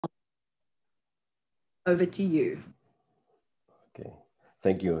Over to you. Okay,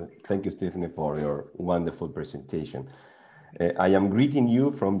 thank you, Stephanie, for your wonderful presentation. I am greeting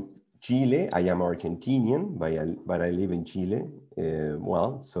you from Chile. I am Argentinian, but I live in Chile. It's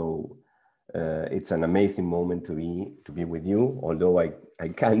an amazing moment to be with you. Although I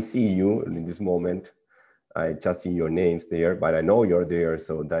can't see you in this moment, I just see your names there, but I know you're there,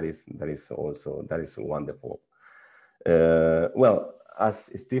 so that is wonderful.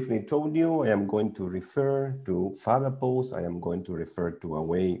 As Stephanie told you, I am going to refer to fiber posts. I am going to refer to a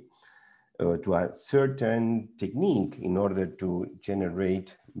way, to a certain technique in order to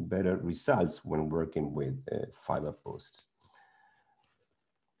generate better results when working with fiber posts.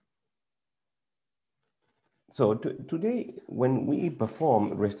 So today, when we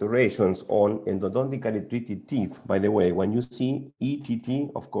perform restorations on endodontically treated teeth, by the way, when you see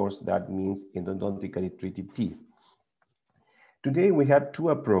ETT, of course, that means endodontically treated teeth. Today, we have two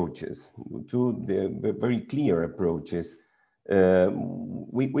approaches, two very clear approaches.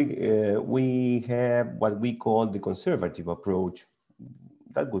 We have what we call the conservative approach.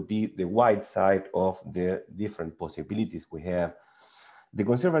 That would be the wide side of the different possibilities we have. The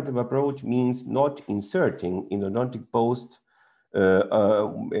conservative approach means not inserting endodontic posts,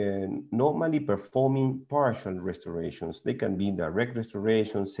 normally performing partial restorations. They can be direct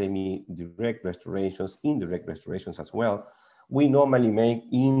restorations, semi-direct restorations, indirect restorations as well. We normally make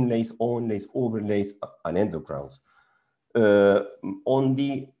inlays, onlays, overlays, and endocrowns. On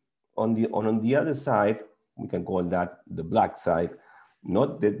the other side, we can call that the black side,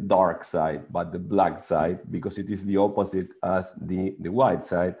 not the dark side, but the black side, because it is the opposite as the white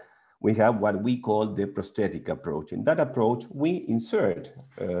side. We have what we call the prosthetic approach. In that approach, we insert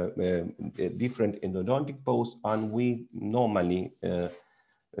different endodontic posts, and we normally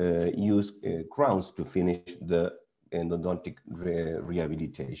use crowns to finish the endodontic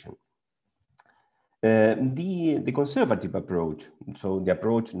rehabilitation. The conservative approach, so the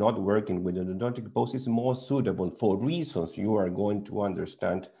approach not working with endodontic posts, is more suitable for reasons you are going to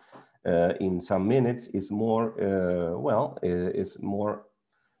understand in some minutes. Is more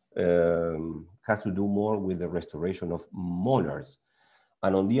has to do more with the restoration of molars.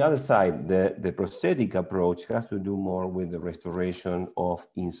 And on the other side, the prosthetic approach has to do more with the restoration of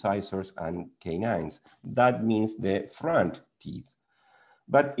incisors and canines. That means the front teeth.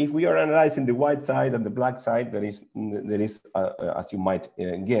 But if we are analyzing the white side and the black side, there is as you might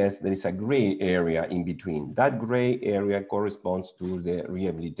guess, there is a gray area in between. That gray area corresponds to the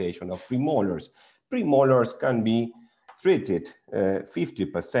rehabilitation of premolars. Premolars can be treated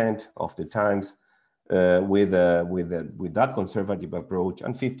 50% of the times with that conservative approach,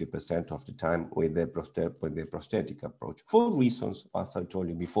 and 50% of the time with the prosthetic approach, for reasons, as I told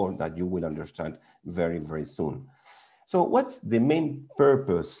you before, that you will understand very, very soon. So what's the main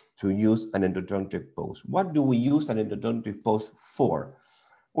purpose to use an endodontic post? What do we use an endodontic post for?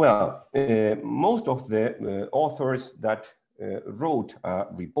 Well, most of the authors that wrote a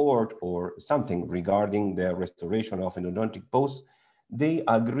report or something regarding the restoration of endodontic posts, they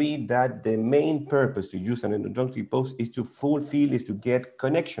agree that the main purpose to use an endodontic post is to fulfill, is to get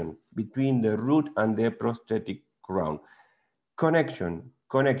connection between the root and the prosthetic crown. Connection.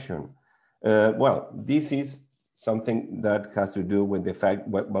 Well, this is something that has to do with the fact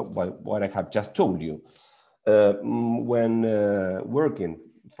what I have just told you. When working,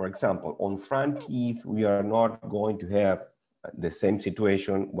 for example, on front teeth, we are not going to have the same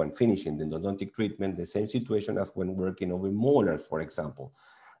situation when finishing the endodontic treatment, the same situation as when working over molars, for example.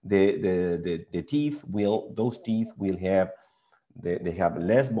 Those teeth will have, they have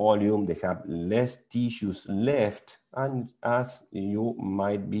less volume, they have less tissues left, and as you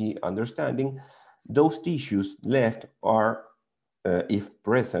might be understanding, those tissues left are, if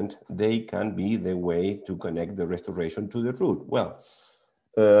present, they can be the way to connect the restoration to the root. Well,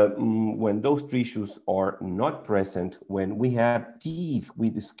 when those tissues are not present, when we have teeth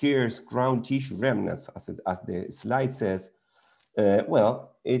with scarce crown tissue remnants, as the slide says,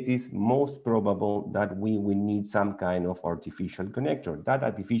 well, it is most probable that we will need some kind of artificial connector. That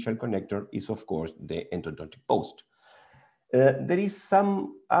artificial connector is, of course, the endodontic post. There is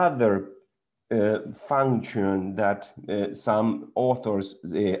some other function that some authors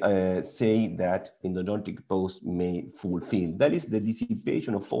say that endodontic post may fulfill. That is the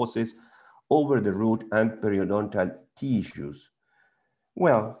dissipation of forces over the root and periodontal tissues.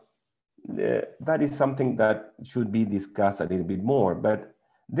 Well, that is something that should be discussed a little bit more, but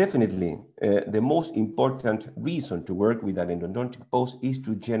definitely the most important reason to work with an endodontic post is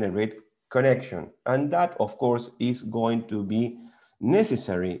to generate connection. And that, of course, is going to be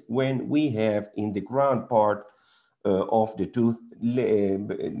necessary when we have in the ground part of the tooth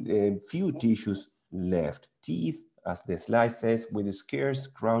few tissues left. Teeth, as the slide says, with scarce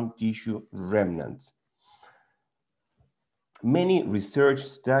crown tissue remnants. Many research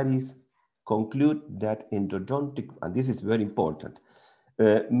studies conclude that endodontic, and this is very important,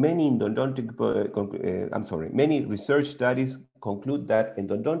 many research studies conclude that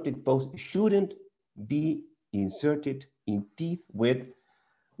endodontic posts shouldn't be inserted in teeth with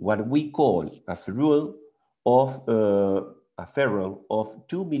what we call a ferrule of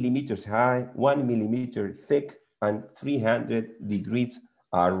 2 millimeters high, 1 millimeter thick, and 300 degrees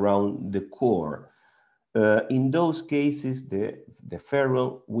around the core. In those cases, the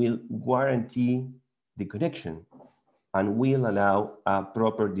ferrule will guarantee the connection and will allow a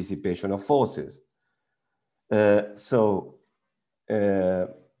proper dissipation of forces.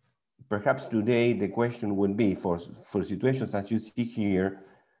 Perhaps today the question would be for situations as you see here,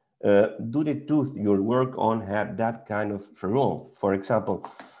 do the tooth you'll work on have that kind of ferrule? For example,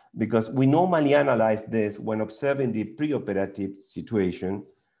 because we normally analyze this when observing the preoperative situation,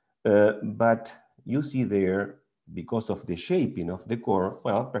 but you see there, because of the shaping of the core,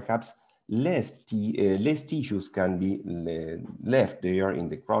 well, perhaps less tissues can be left there in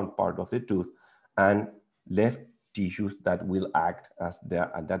the crown part of the tooth and left tissues that will act as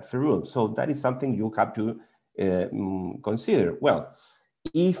that ferrule. So that is something you have to consider. Well,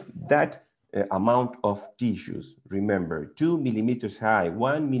 if that amount of tissues, remember, 2 millimeters high,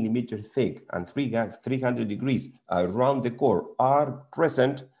 1 millimeter thick, and 300 degrees around the core are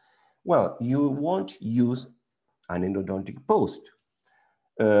present, well, you won't use an endodontic post.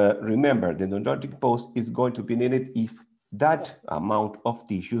 Remember, the endodontic post is going to be needed if that amount of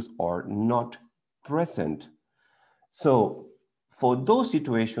tissues are not present. So for those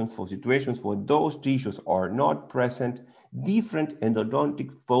situations, where those tissues are not present, different endodontic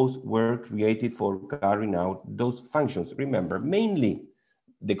posts were created for carrying out those functions. Remember, mainly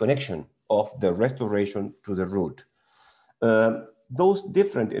the connection of the restoration to the root. Those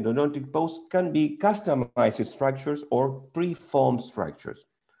different endodontic posts can be customized structures or preformed structures.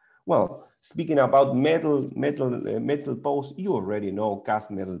 Well, speaking about metal posts, you already know cast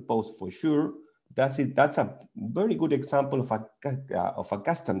metal posts for sure. That's a very good example of a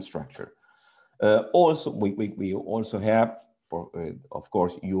custom structure. Also, we also have, of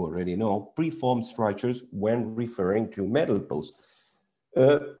course, you already know, preformed structures when referring to metal posts.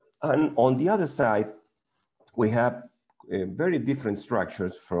 And on the other side, we have very different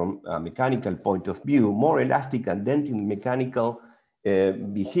structures from a mechanical point of view, more elastic and dentin mechanical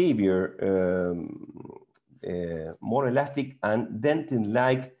behavior, more elastic and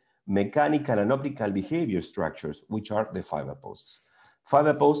dentin-like mechanical and optical behavior structures, which are the fiber posts.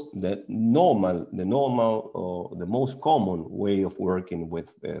 Fiber posts, the most common way of working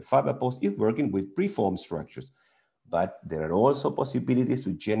with fiber posts is working with preformed structures, but there are also possibilities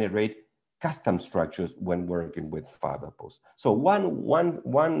to generate custom structures when working with fiber posts. So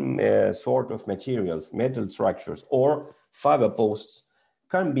one sort of materials, metal structures or fiber posts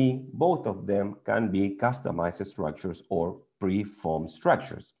can be, both of them can be customized structures or preformed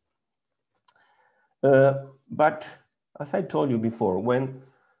structures. But as I told you before, when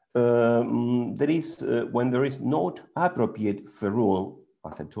there is not appropriate ferrule,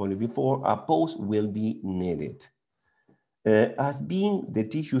 as I told you before, a post will be needed. As being the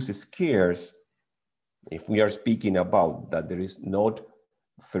tissues scarce, if we are speaking about that there is not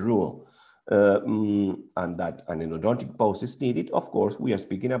ferrule and that an endodontic post is needed, of course, we are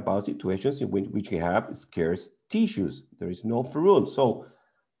speaking about situations in which we have scarce tissues. There is no ferrule. So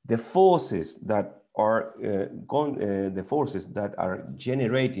the forces that are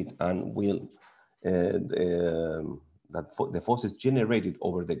generated and will the forces generated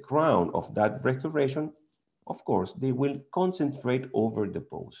over the crown of that restoration, of course, they will concentrate over the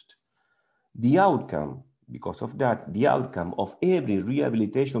post. The outcome, because of that, the outcome of every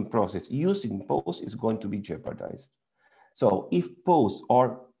rehabilitation process using posts is going to be jeopardized. So if posts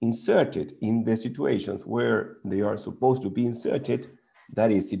are inserted in the situations where they are supposed to be inserted,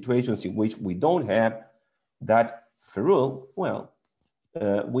 that is situations in which we don't have that ferrule, well,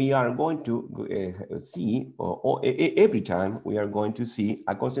 we are going to see, every time we are going to see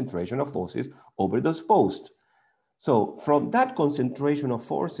a concentration of forces over those posts. So from that concentration of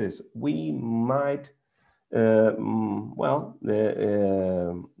forces, we might, that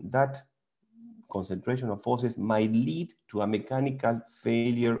concentration of forces might lead to a mechanical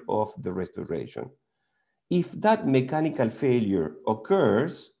failure of the restoration. If that mechanical failure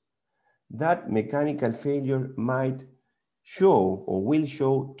occurs, that mechanical failure might show or will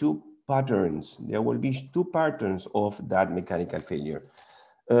show two patterns. There will be two patterns of that mechanical failure.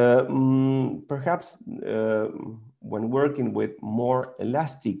 Perhaps when working with more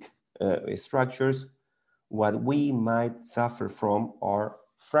elastic structures, what we might suffer from are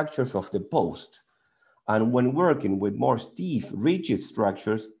fractures of the post. And when working with more stiff, rigid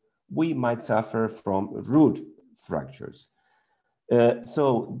structures, we might suffer from root fractures.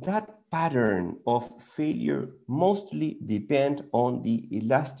 So that pattern of failure mostly depend on the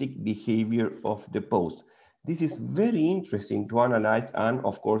elastic behavior of the post. This is very interesting to analyze and,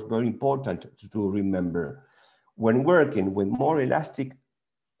 of course, very important to remember. When working with more elastic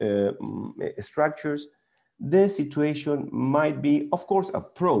structures, the situation might be, of course, a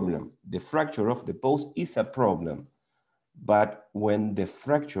problem. The fracture of the post is a problem. But when the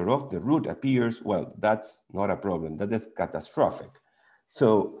fracture of the root appears, well, that's not a problem. That is catastrophic.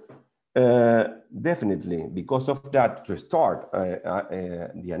 So definitely, because of that, to start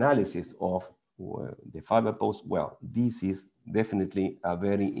the analysis of the fiber post, well, this is definitely a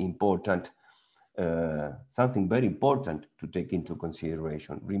very important, something very important to take into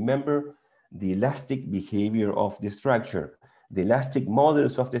consideration. Remember the elastic behavior of the structure, the elastic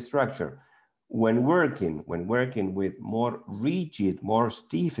models of the structure. When working with more rigid, more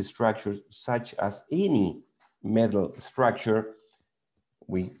stiff structures, such as any metal structure,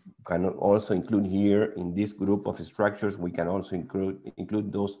 we can also include here in this group of structures, we can also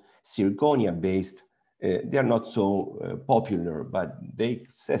include those zirconia-based. They are not so popular, but they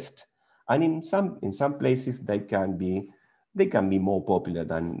exist. And in some places, they can be more popular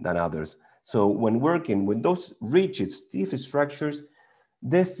than others. So when working with those rigid, stiff structures,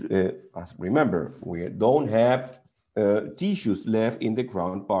 this, remember, we don't have tissues left in the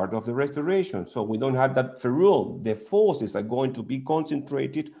ground part of the restoration. So we don't have that ferrule. The forces are going to be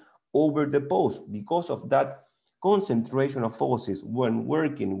concentrated over the post. Because of that concentration of forces when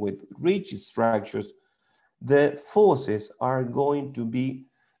working with rigid structures, the forces are going to be,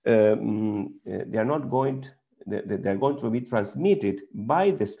 they're going to be transmitted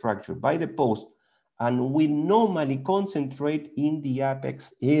by the structure, by the post, and will normally concentrate in the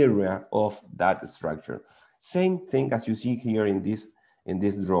apex area of that structure. Same thing as you see here in this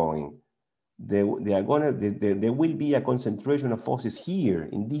drawing. There will be a concentration of forces here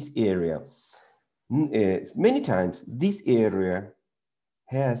in this area. Many times this area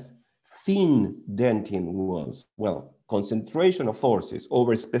has thin dentin walls. Well, concentration of forces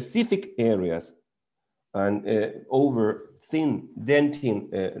over specific areas and over thin dentin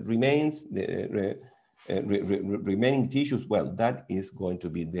remaining tissues, well, that is going to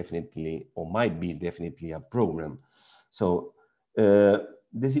be definitely, or might be definitely, a problem. So the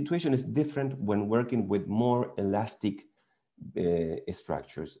situation is different when working with more elastic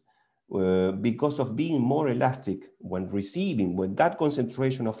structures. Because of being more elastic, when that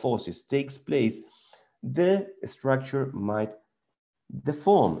concentration of forces takes place, the structure might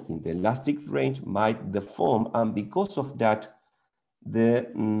deform. In the elastic range might deform, and because of that, the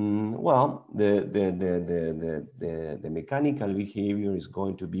mechanical behavior is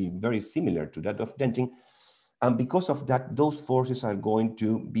going to be very similar to that of denting, and because of that, those forces are going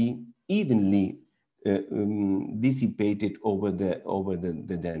to be evenly dissipated over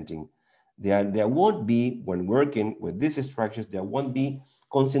the denting. There won't be, when working with these structures, there won't be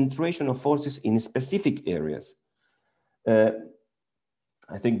concentration of forces in specific areas.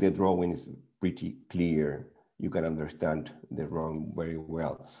 I think the drawing is pretty clear. You can understand the drawing very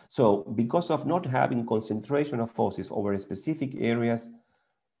well. So because of not having concentration of forces over specific areas,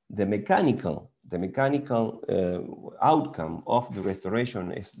 the mechanical outcome of the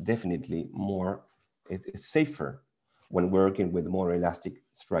restoration is definitely more, it's safer when working with more elastic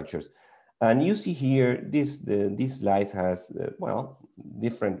structures. And you see here, this slide has,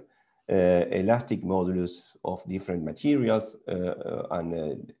 different elastic modulus of different materials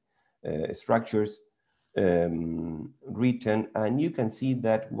and structures written, and you can see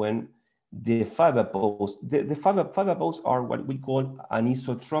that when the fiber posts, the fiber posts are what we call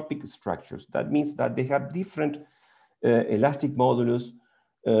anisotropic structures. That means that they have different elastic modulus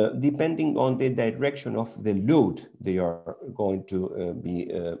depending on the direction of the load they are going to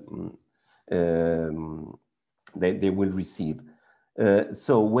they will receive.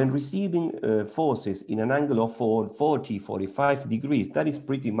 So when receiving forces in an angle of 40, 45 degrees, that is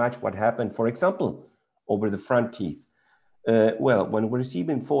pretty much what happened, for example, over the front teeth. Well, when we're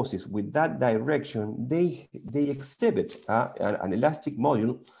receiving forces with that direction, they exhibit an elastic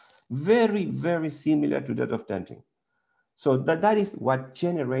module very, very similar to that of denting. So that is what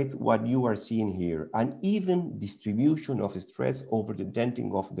generates what you are seeing here, an even distribution of stress over the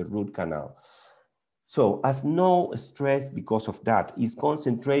denting of the root canal. So as no stress because of that is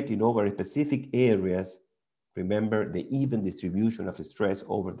concentrated over specific areas, remember the even distribution of stress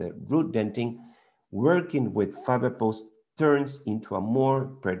over the root denting, working with fiber posts turns into a more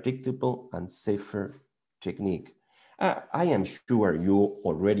predictable and safer technique. I am sure you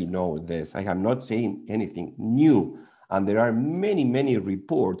already know this. I am not saying anything new. And there are many, many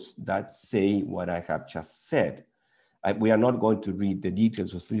reports that say what I have just said. We are not going to read the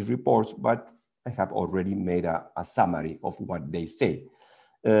details of these reports, but I have already made a summary of what they say.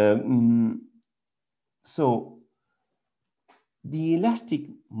 So the elastic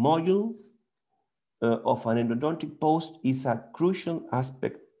module of an endodontic post is a crucial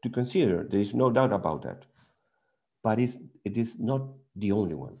aspect to consider. There is no doubt about that. But it is not the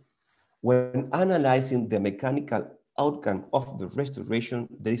only one. When analyzing the mechanical outcome of the restoration,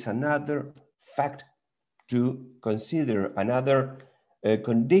 there is another fact to consider, another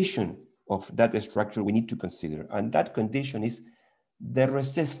condition of that structure we need to consider. And that condition is the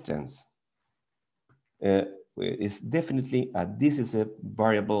resistance. Is definitely a decisive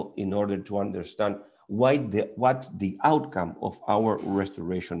variable in order to understand what the outcome of our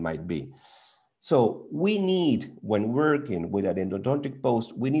restoration might be. So we need, when working with an endodontic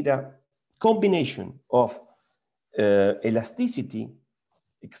post, we need a combination of elasticity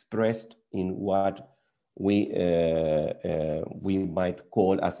expressed in what we might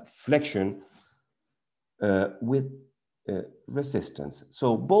call as flexion with resistance.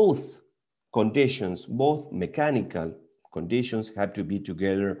 So both conditions, both mechanical conditions had to be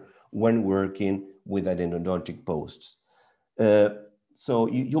together when working with an endodontic post. So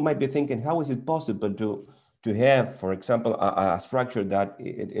you might be thinking, how is it possible to have, for example, a structure that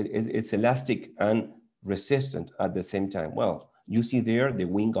it's elastic and resistant at the same time? Well, you see there the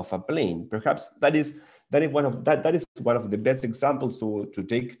wing of a plane. Perhaps that is one of the best examples to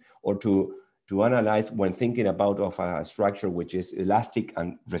take or to analyze when thinking about a structure which is elastic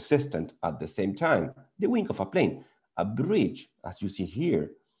and resistant at the same time. The wing of a plane, a bridge, as you see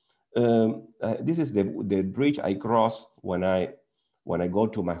here. This is the bridge I cross when I go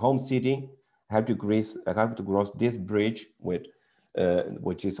to my home city. I have to cross this bridge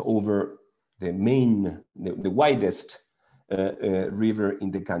which is over the widest river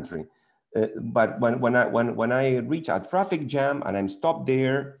in the country. But when I reach a traffic jam and I'm stopped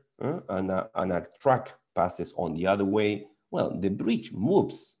there, and a truck passes on the other way, well, the bridge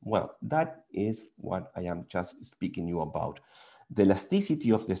moves. Well, that is what I am just speaking you about. The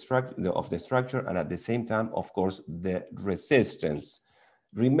elasticity of the structure and at the same time, of course, the resistance.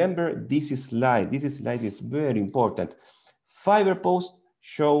 Remember this slide is very important. Fiber posts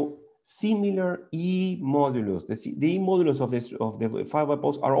show similar E modulus. The E modulus of the fiber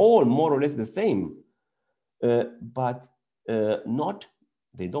posts are all more or less the same, but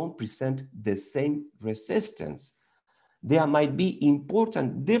they don't present the same resistance. There might be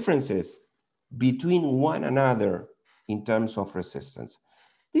important differences between one another in terms of resistance.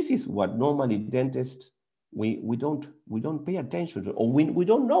 This is what normally dentists, we don't pay attention to, or we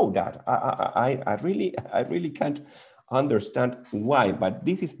don't know that. I really can't understand why, but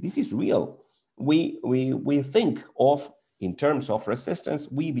this is real. We think of, in terms of resistance,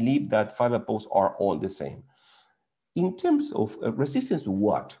 we believe that fiber posts are all the same. In terms of resistance to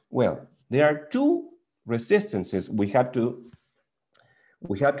what? Well, there are two resistances we have to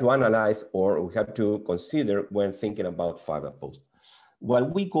analyze or we have to consider when thinking about fiber posts.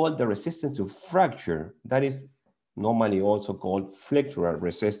 What we call the resistance to fracture, that is normally also called flexural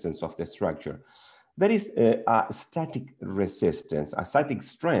resistance of the structure. That is a static resistance, a static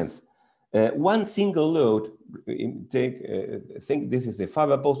strength. One single load, think this is the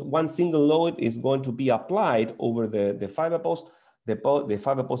fiber post, one single load is going to be applied over the fiber post. The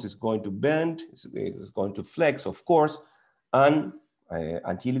fiber post is going to bend, it's going to flex, of course, and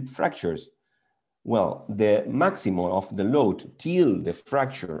until it fractures. Well, the maximum of the load till the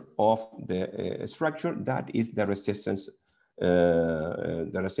fracture of the structure, that is the resistance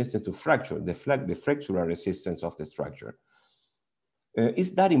to fracture, the fractural resistance of the structure.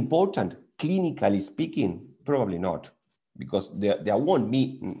 Is that important, clinically speaking? Probably not, because there won't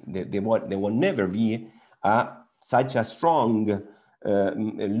be, there will never be such a strong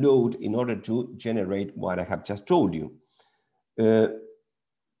load in order to generate what I have just told you.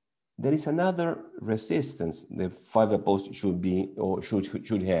 There is another resistance the fiber post should be or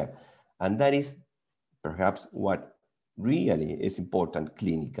should have, and that is perhaps what really is important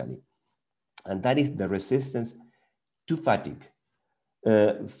clinically, and that is the resistance to fatigue.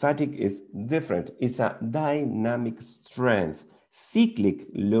 Fatigue is different. It's a dynamic strength. Cyclic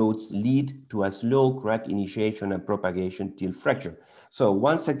loads lead to a slow crack initiation and propagation till fracture. So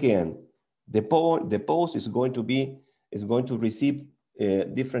once again, the post is going to receive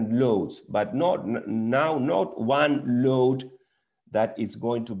different loads, but not one load that is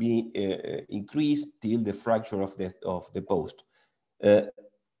going to be increased till the fracture of the post.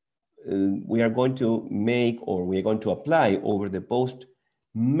 We are going to make, or we are going to apply over the post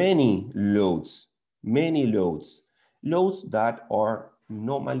many loads that are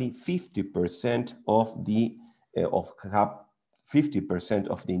normally 50% of the 50%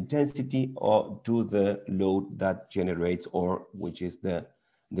 of the intensity to the load that generates, or which is the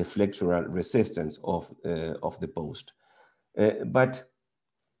flexural resistance of the post. But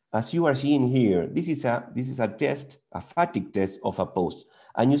as you are seeing here, this is a test, a fatigue test of a post.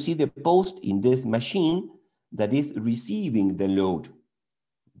 And you see the post in this machine that is receiving the load,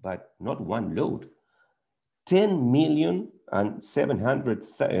 but not one load.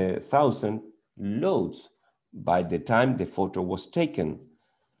 10,700,000 loads by the time the photo was taken.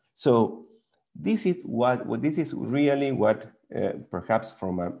 So this is really what, perhaps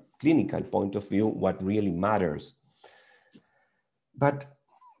from a clinical point of view, what really matters. But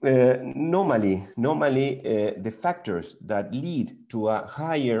normally, the factors that lead to a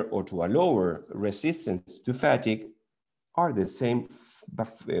higher or to a lower resistance to fatigue are the same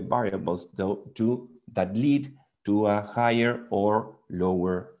variables that lead to a higher or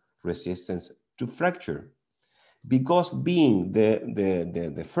lower resistance to fracture. Because being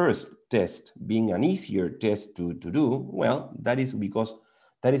the first test, being an easier test to do, well, that is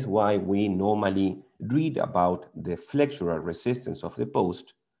why we normally read about the flexural resistance of the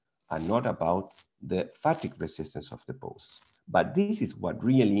post and not about the fatigue resistance of the post. But this is what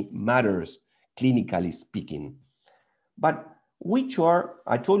really matters, clinically speaking. But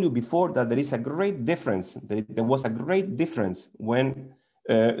I told you before that there is a great difference, there was a great difference when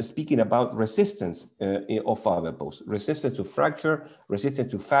speaking about resistance of fiber posts, resistance to fracture,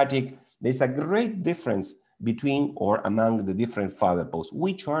 resistance to fatigue. There's a great difference between or among the different fiber posts.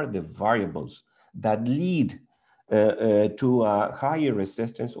 Which are the variables that lead to a higher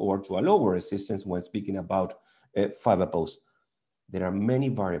resistance or to a lower resistance when speaking about fiber posts? There are many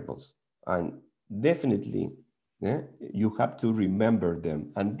variables, and definitely you have to remember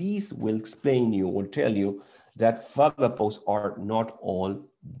them. And these will tell you that fiber posts are not all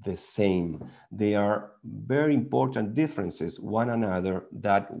the same. They are very important differences one another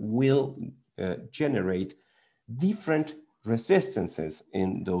that will generate different resistances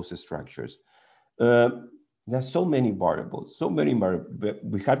in those structures. There's so many variables,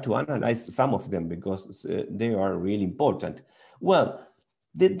 we have to analyze some of them because they are really important. Well,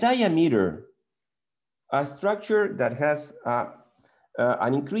 the diameter, a structure that has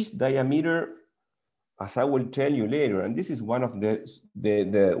an increased diameter, as I will tell you later, and this is one of the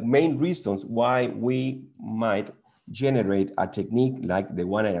main reasons why we might generate a technique like the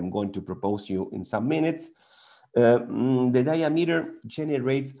one I am going to propose you in some minutes. The diameter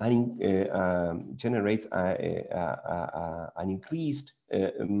generates an increased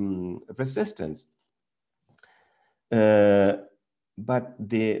resistance, but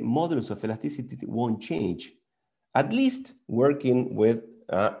the modulus of elasticity won't change, at least working with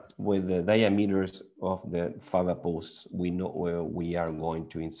the diameters of the fiber posts we are going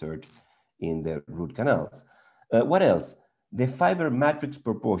to insert in the root canals. What else? The fiber matrix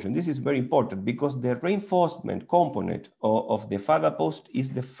proportion. This is very important because the reinforcement component of the fiber post is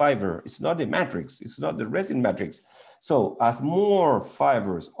the fiber. It's not the matrix. It's not the resin matrix. So as more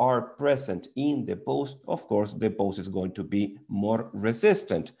fibers are present in the post, of course, the post is going to be more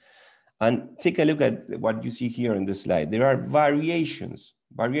resistant. And take a look at what you see here in the slide. There are variations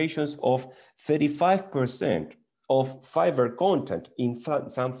of 35% of fiber content in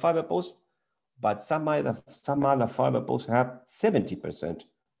some fiber posts, but some other fiber posts have 70%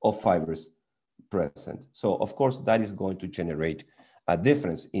 of fibers present. So of course, that is going to generate a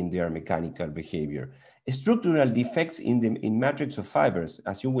difference in their mechanical behavior. Structural defects in matrix of fibers,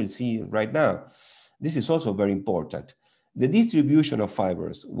 as you will see right now, this is also very important. The distribution of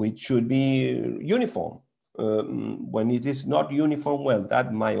fibers, which should be uniform. When it is not uniform, well,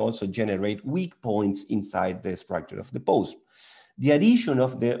 that might also generate weak points inside the structure of the post. The addition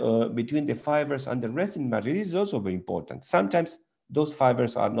of between the fibers and the resin matrix is also very important. Sometimes those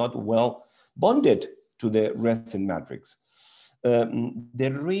fibers are not well bonded to the resin matrix. The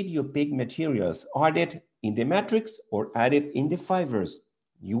radiopaque materials added in the matrix or added in the fibers.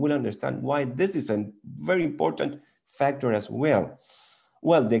 You will understand why this is a very important factor as well.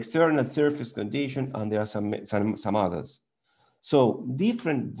 Well, the external surface condition, and there are some others. So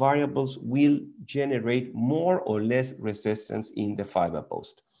different variables will generate more or less resistance in the fiber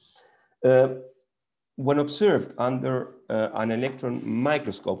post. When observed under an electron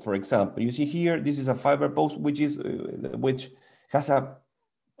microscope, for example, you see here, this is a fiber post which has a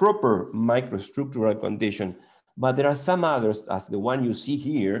proper microstructural condition. But there are some others, as the one you see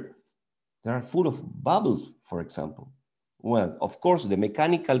here, that are full of bubbles, for example. Well, of course, the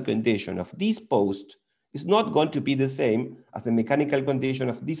mechanical condition of this post is not going to be the same as the mechanical condition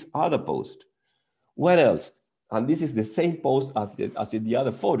of this other post. What else? And this is the same post as in the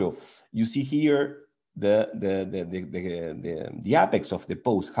other photo. You see here the apex of the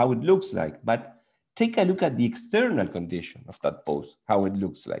post, how it looks like. But take a look at the external condition of that post, how it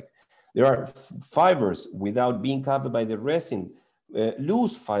looks like. There are fibers without being covered by the resin,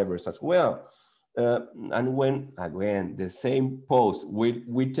 loose fibers as well. And when, again, the same post,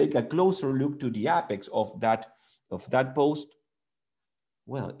 we take a closer look to the apex of that post,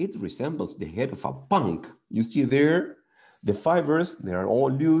 well, it resembles the head of a punk. You see there, the fibers, they are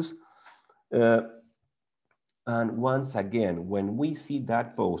all loose. And once again, when we see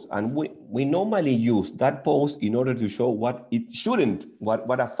that post, and we normally use that post in order to show what it shouldn't,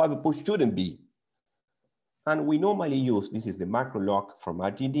 what a fiber post shouldn't be. And we normally use, this is the macro log from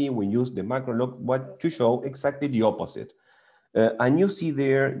RTD, we use the macro log to show exactly the opposite. And you see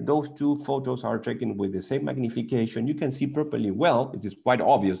there, those two photos are taken with the same magnification. You can see perfectly well, it is quite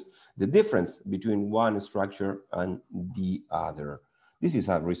obvious, the difference between one structure and the other. This is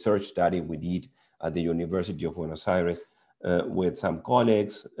a research study we did at the University of Buenos Aires with some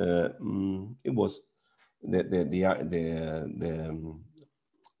colleagues. It was the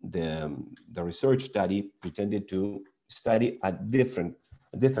research study pretended to study a different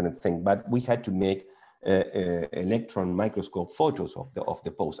thing, but we had to make electron microscope photos of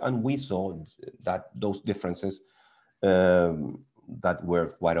the post, and we saw that those differences that were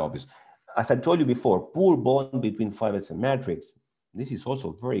quite obvious. As I told you before, poor bond between fibers and matrix. This is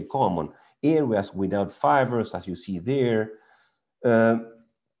also very common. Areas without fibers, as you see there,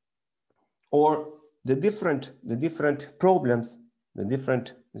 or the different problems, the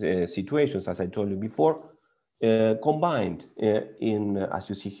different situations, as I told you before, combined in, as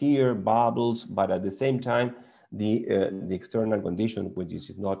you see here, bubbles, but at the same time, the external condition, which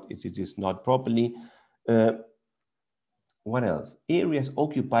is not properly. What else? Areas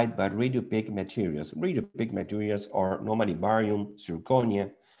occupied by radiopaque materials. Radiopaque materials are normally barium,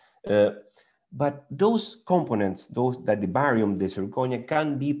 zirconia, but those components, the barium, the zirconia,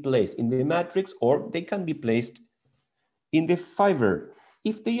 can be placed in the matrix or they can be placed in the fiber.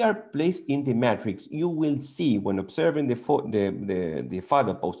 If they are placed in the matrix, you will see when observing the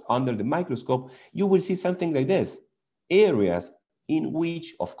fiber post under the microscope, you will see something like this. Areas in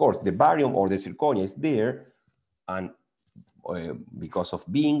which, of course, the barium or the zirconia is there, and because of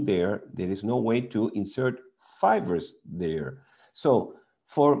being there, there is no way to insert fibers there. So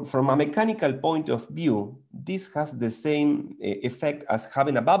from a mechanical point of view, this has the same effect as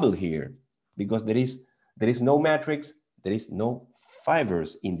having a bubble here, because there is no matrix, there is no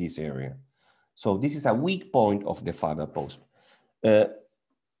fibers in this area. So this is a weak point of the fiber post.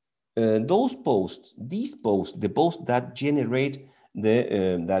 Those posts, the posts that generate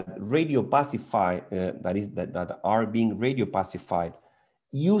that radio pacify, that are being radio pacified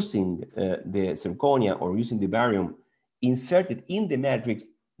using the zirconia or using the barium inserted in the matrix,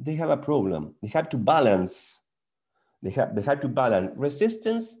 they have a problem. They have to balance. They have to balance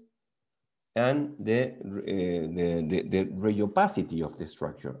resistance and the radiopacity of the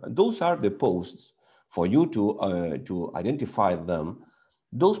structure. Those are the posts. For you to identify them,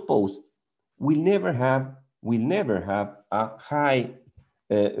 those posts will never have a high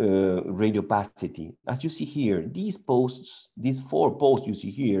radiopacity. As you see here, these posts, these 4 posts you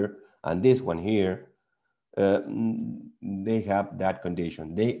see here, and this one here, they have that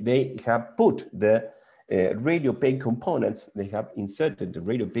condition. They have put the radiopaque components, they have inserted the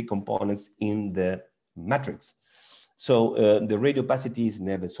radiopaque components in the matrix. So the radiopacity is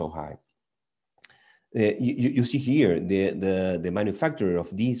never so high. You see here, the manufacturer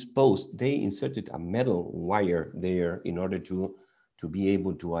of these posts, they inserted a metal wire there in order to be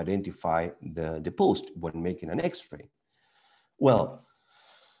able to identify the post when making an X-ray. Well,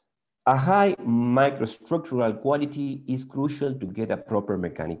 a high microstructural quality is crucial to get a proper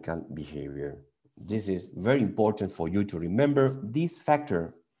mechanical behavior. This is very important for you to remember. This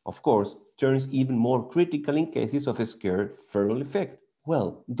factor, of course, turns even more critical in cases of a scared ferrule effect.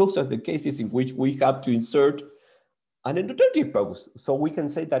 Well, those are the cases in which we have to insert an endodontic post. So we can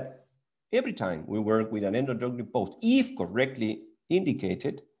say that every time we work with an endodontic post, if correctly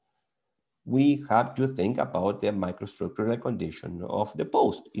indicated, we have to think about the microstructural condition of the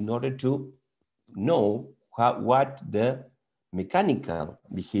post in order to know what the mechanical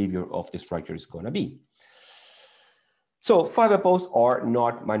behavior of the structure is going to be. So fiber posts are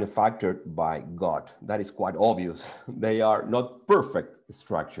not manufactured by God. That is quite obvious. They are not perfect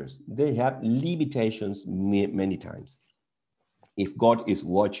structures. They have limitations many times. If God is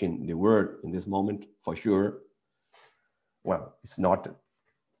watching the world in this moment, for sure, well, it's not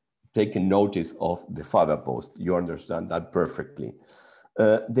taking notice of the fiber post. You understand that perfectly.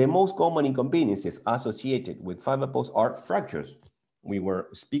 The most common inconveniences associated with fiber posts are fractures. We were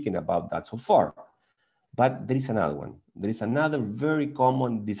speaking about that so far. But there is another one. There is another very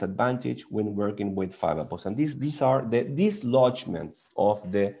common disadvantage when working with fiber posts. And these are the dislodgements of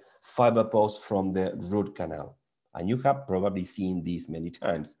the fiber post from the root canal. And you have probably seen these many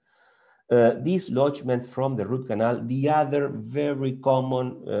times. Dislodgement from the root canal, the other very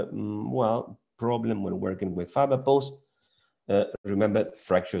common, problem when working with fiber posts. Remember,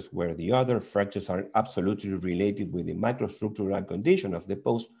 fractures were the other. Fractures are absolutely related with the microstructural condition of the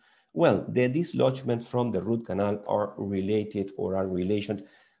post. Well, the dislodgements from the root canal are related or are related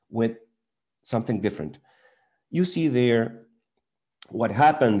with something different. You see there what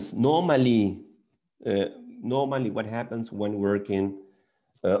happens normally. Normally, what happens when working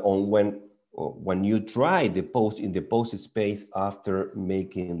when you try the post in the post space after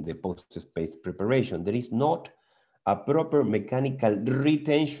making the post space preparation, there is not a proper mechanical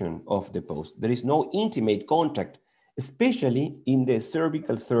retention of the post. There is no intimate contact, especially in the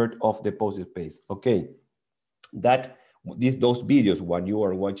cervical third of the post space. Okay, those videos, what you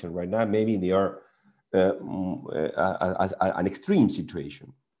are watching right now, maybe they are an extreme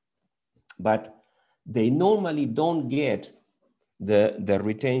situation, but they normally don't get the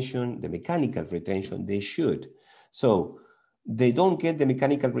retention, the mechanical retention they should. So they don't get the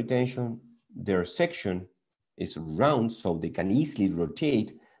mechanical retention, their section is round, so they can easily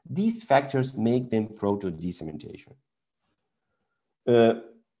rotate. These factors make them prone to decementation.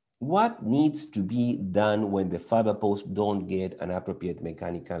 What needs to be done when the fiber posts don't get an appropriate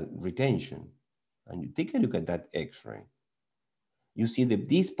mechanical retention? And you take a look at that X-ray. You see that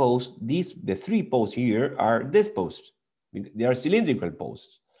these posts, the three posts here are this post. They are cylindrical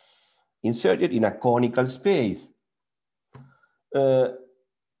posts inserted in a conical space.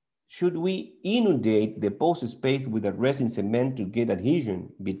 Should we inundate the post space with a resin cement to get adhesion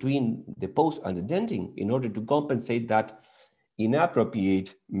between the post and the denting in order to compensate that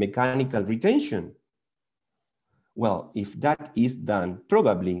inappropriate mechanical retention? Well, if that is done,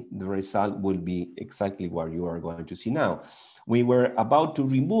 probably the result will be exactly what you are going to see now. We were about to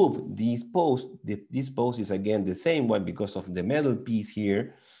remove these posts. This post is again the same one because of the metal piece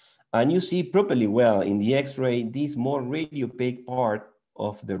here. And you see properly well in the X-ray, this more radiopaque part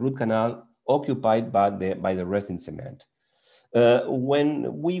of the root canal occupied by the resin cement.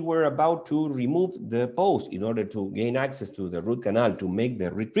 When we were about to remove the post in order to gain access to the root canal to make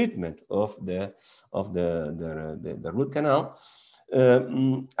the retreatment of the root canal,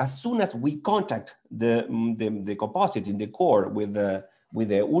 as soon as we contact the composite in the core with the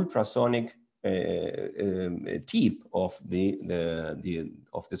ultrasonic tip of the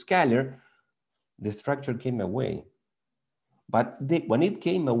scaler, the structure came away. But when it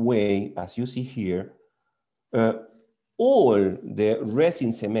came away, as you see here, all the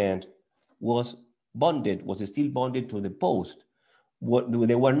resin cement was still bonded to the post.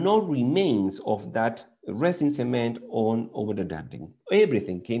 There were no remains of that resin cement over the denting.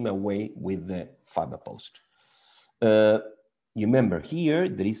 Everything came away with the fiber post. You remember here,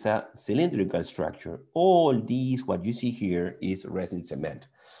 there is a cylindrical structure. All these, what you see here is resin cement.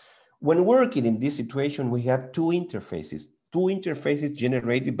 When working in this situation, we have two interfaces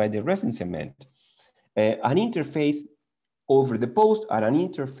generated by the resin cement. An interface over the post and an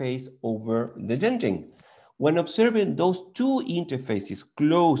interface over the denting. When observing those two interfaces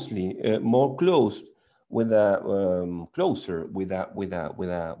closely, more close with closer with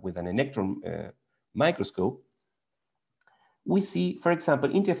an electron microscope, we see, for example,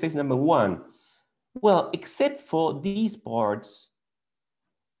 interface number one. Well, except for these parts,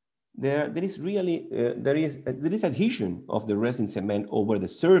 there is adhesion of the resin cement over the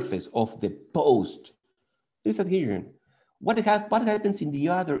surface of the post. This adhesion. What happens in the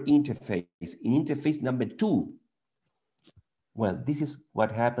other interface, in interface number two? Well, this is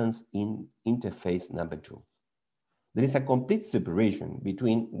what happens in interface number two. There is a complete separation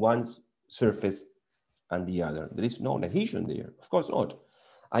between one surface and the other. There is no adhesion there, of course not.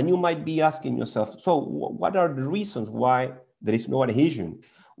 And you might be asking yourself, so what are the reasons why there is no adhesion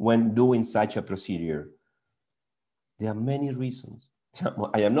when doing such a procedure? There are many reasons.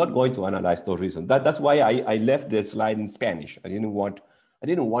 I am not going to analyze those reasons. That's why I left the slide in Spanish. I didn't want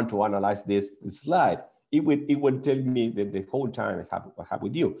to analyze this slide. It would tell me that the whole time I have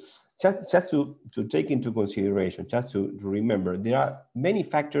with you. Just to take into consideration, just to remember, there are many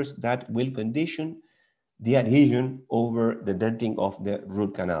factors that will condition the adhesion over the denting of the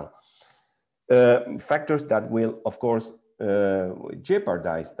root canal. Factors that will, of course,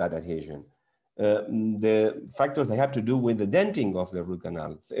 jeopardize that adhesion. The factors that have to do with the denting of the root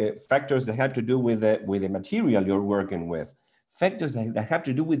canal, factors that have to do with the material you're working with, factors that have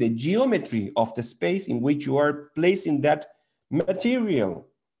to do with the geometry of the space in which you are placing that material,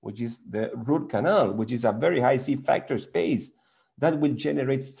 which is the root canal, which is a very high C factor space that will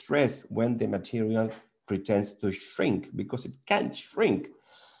generate stress when the material pretends to shrink, because it can't shrink.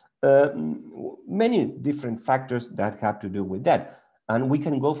 Many different factors that have to do with that. And we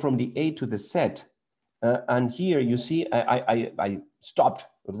can go from the A to the Z. And here you see, I stopped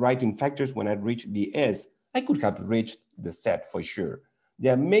writing factors when I reached the S. I could have reached the Z for sure.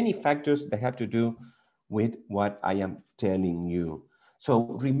 There are many factors that have to do with what I am telling you. So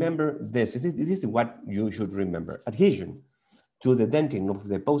remember this. This is what you should remember. Adhesion to the denting of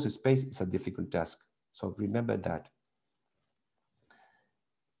the post space is a difficult task. So remember that.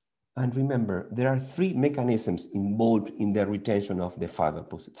 And remember, there are three mechanisms involved in the retention of the fiber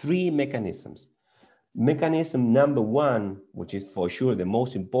post. Three mechanisms. Mechanism number one, which is for sure the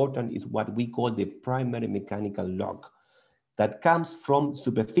most important, is what we call the primary mechanical lock, that comes from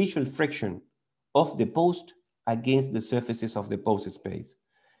superficial friction of the post against the surfaces of the post space.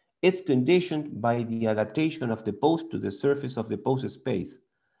 It's conditioned by the adaptation of the post to the surface of the post space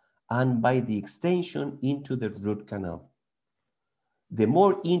and by the extension into the root canal. The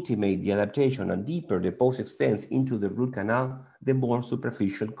more intimate the adaptation and deeper the post extends into the root canal, the more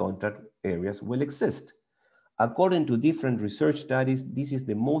superficial contact areas will exist. According to different research studies, this is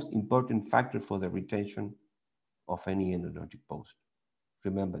the most important factor for the retention of any endodontic post.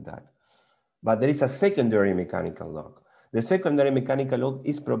 Remember that. But there is a secondary mechanical lock. The secondary mechanical lock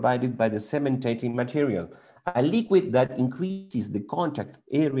is provided by the cementating material, a liquid that increases the contact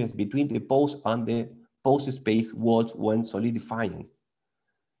areas between the post and the post space walls when solidifying.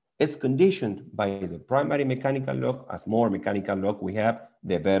 It's conditioned by the primary mechanical lock. As more mechanical lock we have,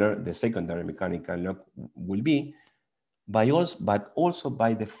 the better the secondary mechanical lock will be, but also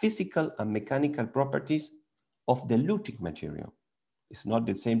by the physical and mechanical properties of the lutic material. It's not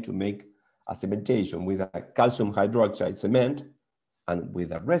the same to make a cementation with a calcium hydroxide cement and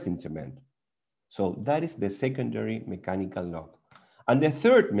with a resin cement. So that is the secondary mechanical lock. And the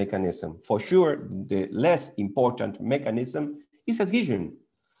third mechanism, for sure, the less important mechanism, is adhesion.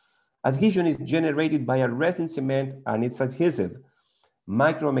 Adhesion is generated by a resin cement and its adhesive.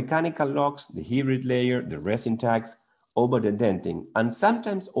 Micromechanical locks, the hybrid layer, the resin tags over the denting, and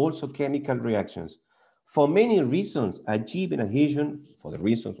sometimes also chemical reactions. For many reasons, achieving adhesion, for the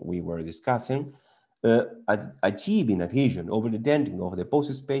reasons we were discussing, achieving adhesion over the denting of the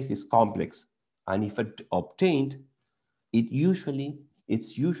post space is complex. And if obtained, it's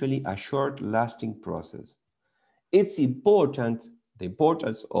usually a short-lasting process. It's important. The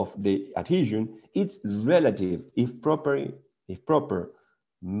importance of the adhesion is relative if proper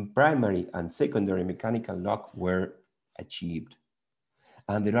primary and secondary mechanical lock were achieved.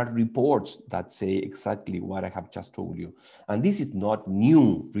 And there are reports that say exactly what I have just told you. And this is not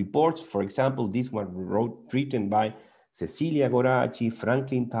new. Reports, for example, this one written by Cecilia Goracci,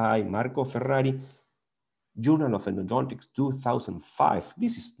 Franklin Tai, Marco Ferrari, Journal of Endodontics 2005.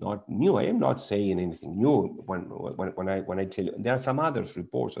 This is not new. I am not saying anything new when I tell you. There are some other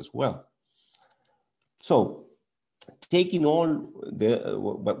reports as well. So taking all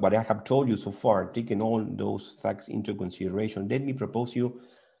what I have told you so far, taking all those facts into consideration, let me propose you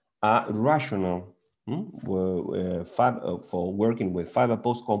a rationale for working with fiber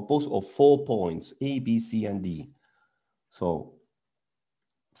post composed of 4 points, A, B, C, and D. So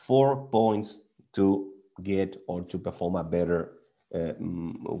 4 points to get or to perform a better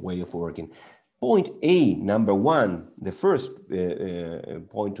way of working. Point A, number one, the first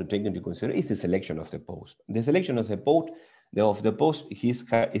point to take into consideration is the selection of the post. The selection of the post,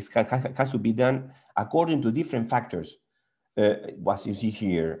 has to be done according to different factors. As you see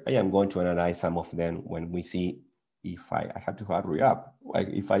here, I am going to analyze some of them when we see if I have to hurry up,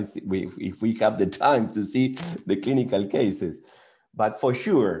 if we have the time to see the clinical cases. But for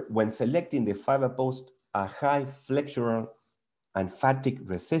sure, when selecting the fiber post, a high flexural and fatigue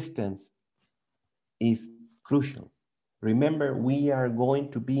resistance is crucial. Remember, we are going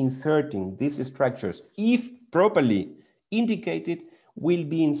to be inserting these structures. If properly indicated, we'll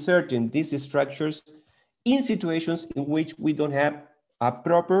be inserting these structures in situations in which we don't have a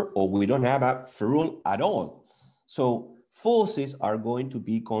proper or we don't have a ferrule at all. So forces are going to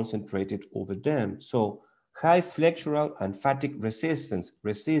be concentrated over them. So high flexural and fatigue resistance.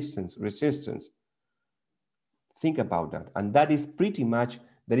 Think about that. And that is pretty much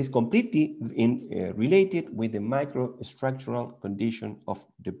that is completely related with the microstructural condition of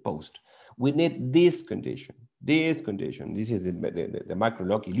the post. We need this condition. This is the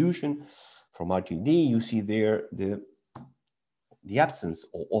micro-lock illusion from RTD. You see there the absence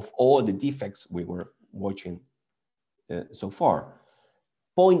of all the defects we were watching so far.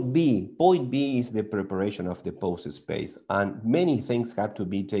 Point B is the preparation of the post space, and many things have to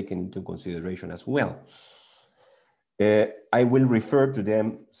be taken into consideration as well. I will refer to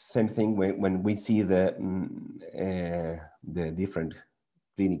them, same thing when we see the different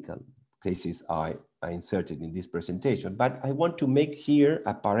clinical cases I inserted in this presentation. But I want to make here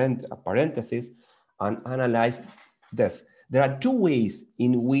a parenthesis and analyze this. There are two ways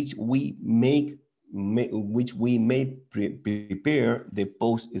in which we may prepare the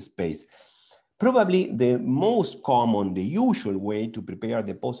post space. Probably the most common, the usual way to prepare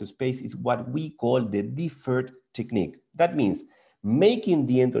the post space is what we call the deferred technique. That means making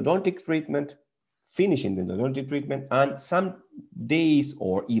the endodontic treatment, finishing the endodontic treatment, and some days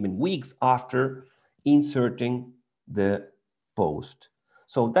or even weeks after inserting the post.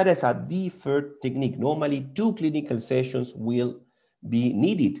 So that is a deferred technique. Normally 2 clinical sessions will be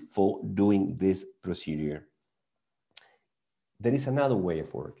needed for doing this procedure. There is another way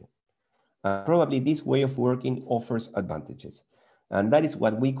of working. Probably this way of working offers advantages. And that is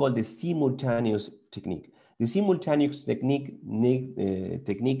what we call the simultaneous technique. The simultaneous technique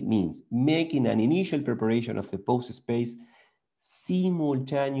means making an initial preparation of the post space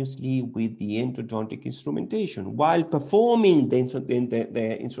simultaneously with the endodontic instrumentation. While performing the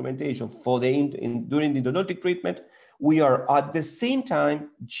instrumentation for during the endodontic treatment, we are at the same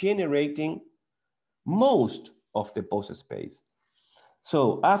time generating most of the post space.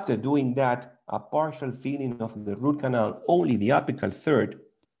 So after doing that, a partial filling of the root canal, only the apical third,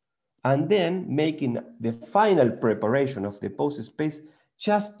 and then making the final preparation of the post space,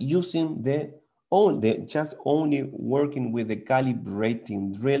 just using just only working with the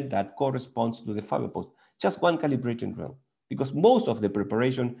calibrating drill that corresponds to the fiber post. Just one calibrating drill, because most of the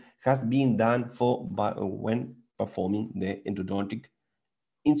preparation has been done when performing the endodontic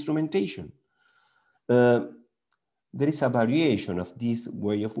instrumentation. There is a variation of this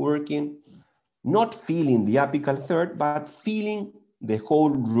way of working, not feeling the apical third, but feeling the whole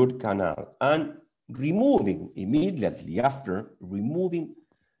root canal and removing immediately after removing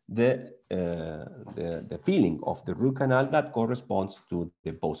the feeling of the root canal that corresponds to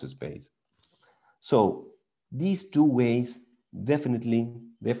the post space. So these 2 ways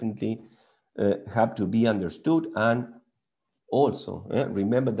definitely have to be understood. And also,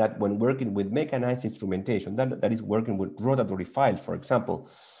 remember that when working with mechanized instrumentation, that is working with rotatory files, for example,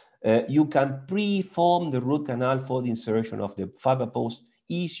 you can pre-form the root canal for the insertion of the fiber post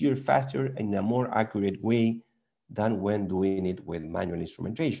easier, faster, and in a more accurate way than when doing it with manual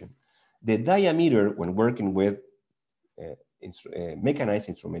instrumentation. The diameter when working with mechanized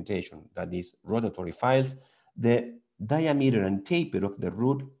instrumentation, that is rotatory files, the diameter and taper of the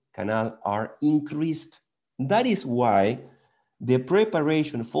root canal are increased. That is why the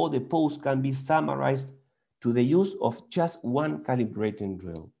preparation for the post can be summarized to the use of just one calibrating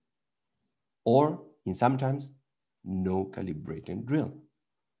drill, or in sometimes no calibrating drill.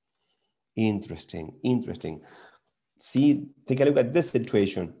 Interesting. See, take a look at this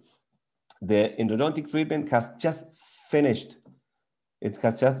situation. The endodontic treatment has just finished. It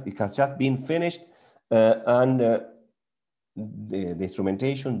has just been finished, and the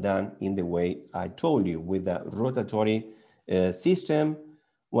instrumentation done in the way I told you with the rotatory system.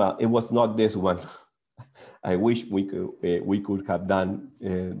 Well, it was not this one. I wish we could have done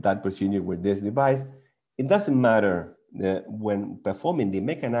that procedure with this device. It doesn't matter. When performing the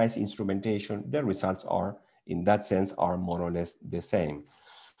mechanized instrumentation, the results are, in that sense, are more or less the same.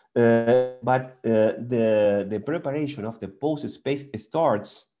 But the preparation of the post space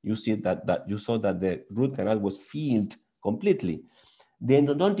starts. You see that you saw that the root canal was filled completely. The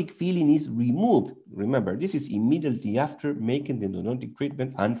endodontic filling is removed. Remember, this is immediately after making the endodontic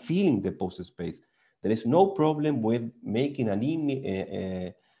treatment and filling the post space. There is no problem with making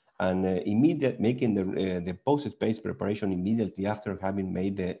making the post space preparation immediately after having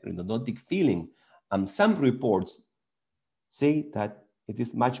made the endodontic filling. And some reports say that it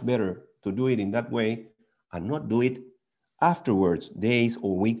is much better to do it in that way and not do it afterwards, days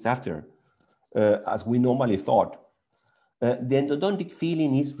or weeks after, as we normally thought. The endodontic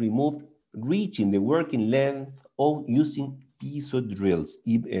filling is removed, reaching the working length of using piezo drills,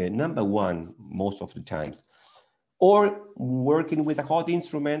 number 1 most of the times, or working with a hot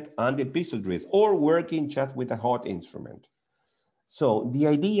instrument and the piezo drills, or working just with a hot instrument. So the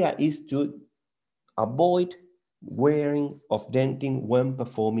idea is to avoid wearing of denting when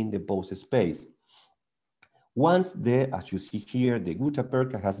performing the post space. Once as you see here, the gutta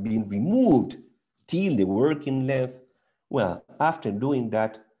percha has been removed till the working length, well, after doing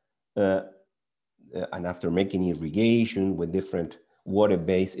that, and after making irrigation with different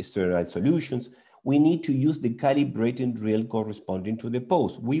water-based sterile solutions, we need to use the calibrating drill corresponding to the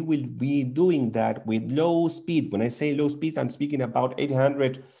post. We will be doing that with low speed. When I say low speed, I'm speaking about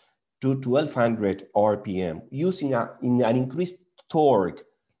 800 to 1200 RPM. Using an increased torque,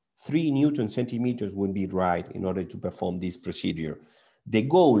 3 Newton centimeters would be right in order to perform this procedure. The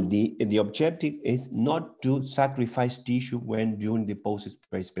goal, the objective is not to sacrifice tissue when doing the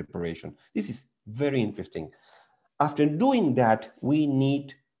post-space preparation. This is very interesting. After doing that, we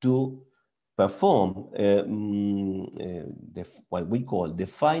need to perform what we call the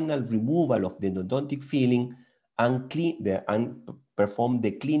final removal of the endodontic filling and perform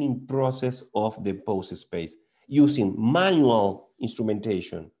the cleaning process of the post space using manual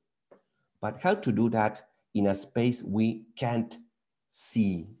instrumentation. But how to do that in a space we can't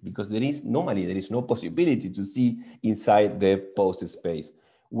see, because normally there is no possibility to see inside the post space.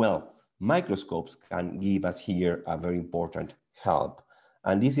 Well, microscopes can give us here a very important help.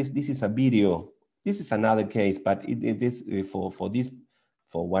 And this is a video. This is another case, but it is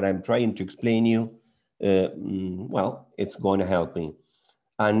for what I'm trying to explain you. Well, it's going to help me.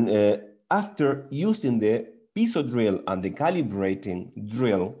 And after using the piezo drill and the calibrating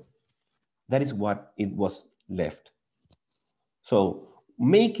drill, that is what it was left. So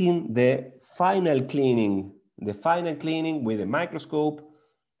making the final cleaning with a microscope,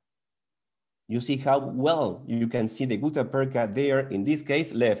 you see how well you can see the gutta percha there, in this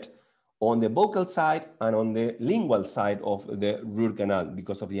case, left on the vocal side and on the lingual side of the root canal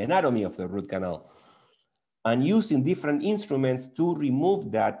because of the anatomy of the root canal. And using different instruments to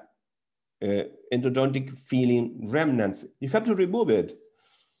remove that endodontic filling remnants. You have to remove it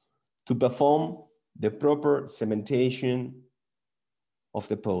to perform the proper cementation of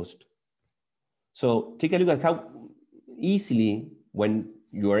the post. So take a look at how easily, when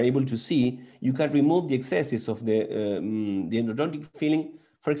you are able to see, you can remove the excesses of the endodontic filling,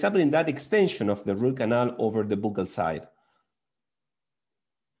 for example, in that extension of the root canal over the buccal side.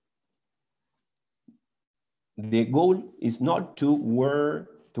 The goal is not to wear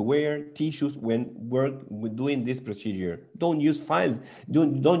tissues when doing this procedure. Don't use files,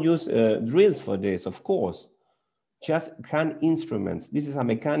 don't use drills for this, of course. Just hand instruments. This is a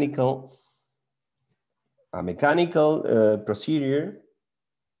mechanical procedure.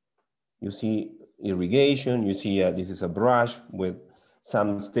 You see irrigation, you see this is a brush with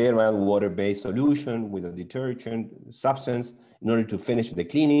some sterile water-based solution with a detergent substance in order to finish the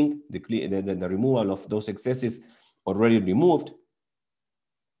cleaning, the removal of those excesses already removed.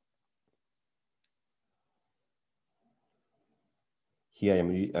 Here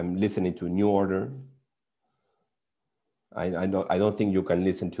I'm listening to New Order. I don't think you can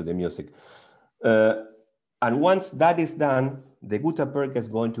listen to the music. And once that is done, the gutta percha is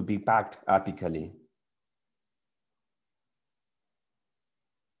going to be packed apically.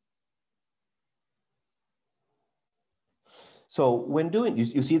 So when doing,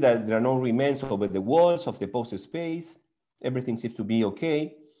 you see that there are no remains over the walls of the post space. Everything seems to be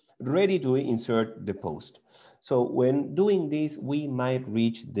okay, ready to insert the post. So when doing this, we might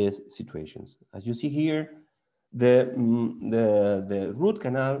reach these situations. As you see here, the root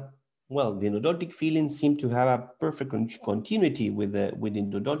canal, well, the endodontic filling seemed to have a perfect continuity with the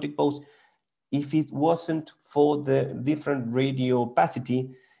endodontic post. If it wasn't for the different radio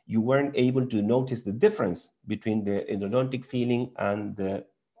opacity, you weren't able to notice the difference between the endodontic filling and the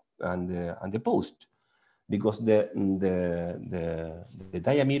post, because the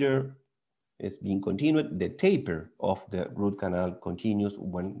diameter is being continued, the taper of the root canal continues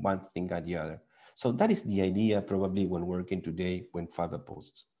when one thing at the other. So that is the idea probably when working today with fiber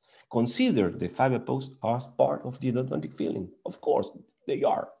posts. Consider the fiber posts as part of the endodontic filling. Of course, they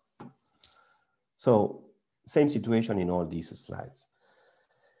are. So same situation in all these slides.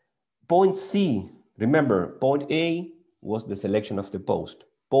 Point C, remember, point A was the selection of the post.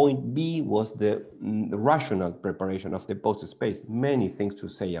 Point B was the rational preparation of the post space. Many things to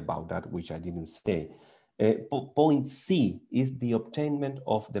say about that, which I didn't say. Point C is the obtainment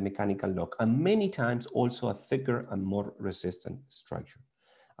of the mechanical lock, and many times also a thicker and more resistant structure.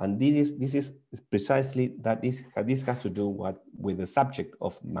 And this is precisely that this has to do with the subject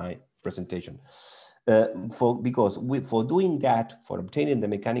of my presentation. Because for doing that, for obtaining the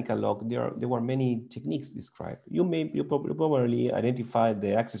mechanical lock, there were many techniques described. You probably identified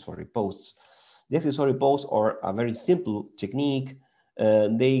the accessory posts. The accessory posts are a very simple technique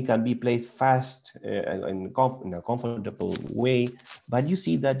They can be placed fast in a comfortable way, but you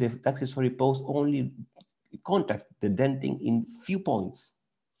see that the accessory post only contact the denting in few points.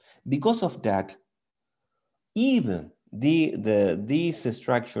 Because of that, even these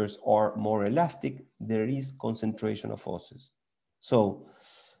structures are more elastic, there is concentration of forces. So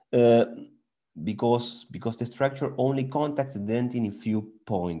because the structure only contacts the dentin in few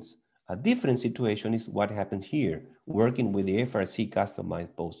points. A different situation is what happens here, working with the FRC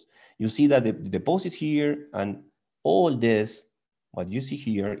customized post. You see that the post is here, and all this, what you see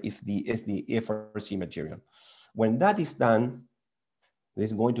here is the FRC material. When that is done,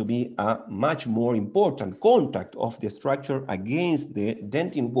 there's going to be a much more important contact of the structure against the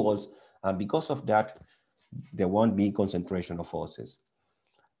dentin walls, and because of that, there won't be concentration of forces.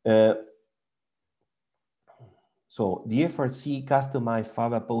 So the FRC customized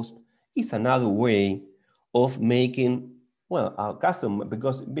fiber post is another way of making, well, a custom,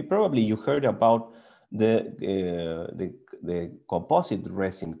 because probably you heard about the composite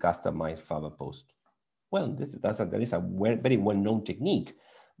resin customized fiber post. Well, that is a very well-known technique.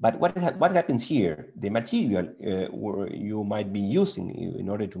 But what happens here? The material you might be using in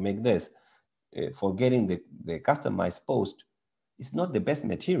order to make this, for getting the customized post, is not the best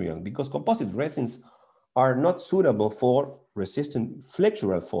material, because composite resins are not suitable for resistant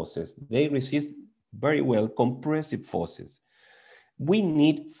flexural forces. They resist very well compressive forces. We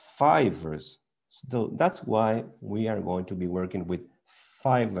need fibers. So that's why we are going to be working with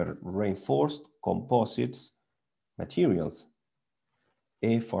fiber reinforced composites materials,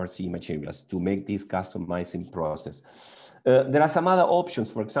 FRC materials, to make this customizing process. There are some other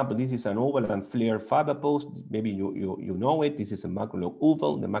options. For example, this is an oval and flare fiber post. Maybe you know it. This is a macrolog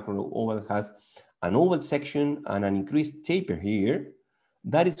oval. The macrolog oval has an oval section and an increased taper here.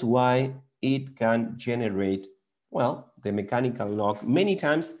 That is why it can generate, well, the mechanical lock many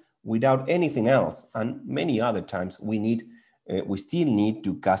times without anything else. And many other times we still need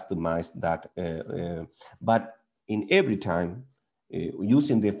to customize that. But in every time,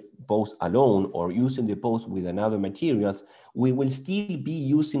 using the post alone or using the post with another materials, we will still be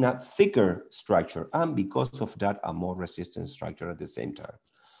using a thicker structure, and because of that, a more resistant structure at the same time.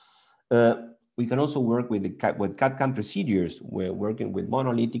 We can also work with CAD/CAM procedures. We're working with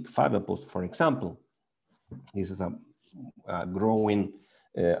monolithic fiber post, for example. This is a growing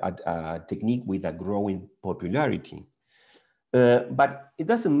technique with a growing popularity. But it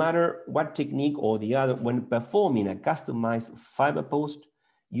doesn't matter what technique or the other. When performing a customized fiber post,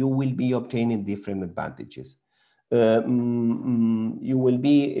 you will be obtaining different advantages. You will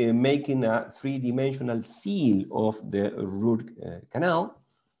be making a three-dimensional seal of the root canal.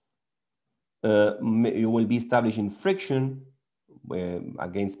 You will be establishing friction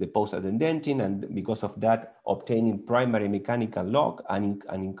against the post at the dentin, and because of that, obtaining primary mechanical lock and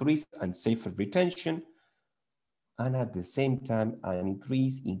an increased and safer retention, and at the same time, an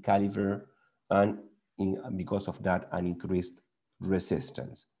increase in caliber, and because of that, an increased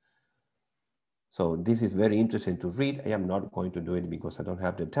resistance. So this is very interesting to read. I am not going to do it because I don't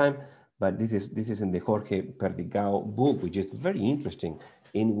have the time, but this is in the Jorge Perdigao book, which is very interesting,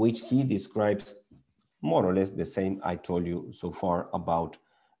 in which he describes more or less the same I told you so far about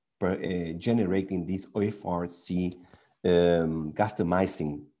generating this FRC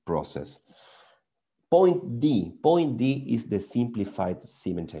customizing process. Point D is the simplified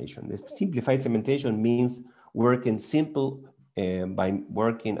cementation. The simplified cementation means working simple by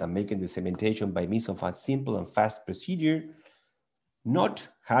working and making the cementation by means of a simple and fast procedure, not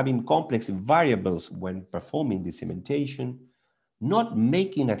having complex variables when performing the cementation, not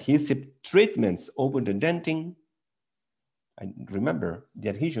making adhesive treatments over the dentin. And remember, the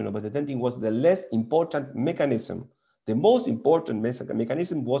adhesion over the dentin was the less important mechanism. The most important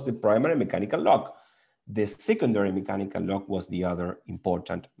mechanism was the primary mechanical lock. The secondary mechanical lock was the other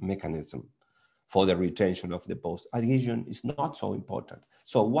important mechanism for the retention of the post. Adhesion is not so important.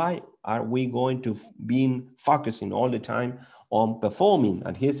 So why are we going to be focusing all the time on performing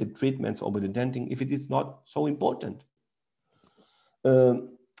adhesive treatments over the dentin if it is not so important?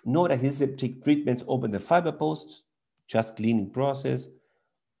 Not adhesive treatments over the fiber posts, just cleaning process.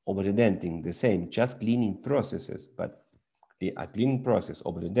 Over the dentin, the same, just cleaning processes, but a cleaning process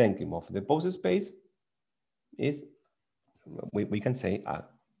over the dentin of the post space is, we can say,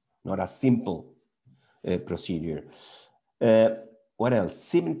 not a simple procedure. What else?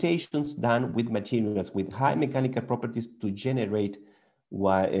 Cementations done with materials with high mechanical properties to generate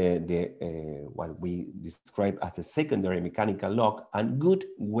what we describe as the secondary mechanical lock and good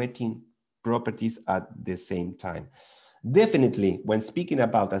wetting properties at the same time. Definitely, when speaking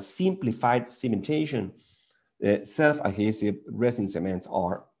about a simplified cementation, Self-adhesive resin cements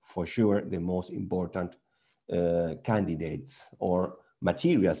are for sure the most important candidates or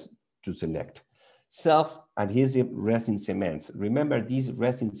materials to select. Self-adhesive resin cements. Remember these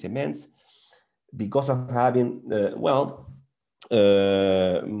resin cements, because of having,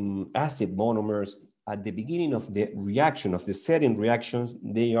 acid monomers at the beginning of the reaction, of the setting reactions,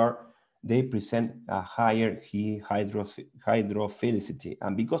 they present a higher hydrophilicity.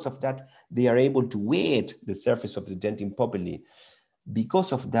 And because of that, they are able to wet the surface of the dentin properly.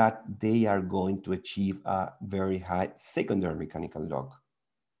 Because of that, they are going to achieve a very high secondary mechanical lock.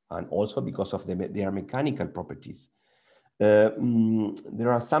 And also because of their mechanical properties.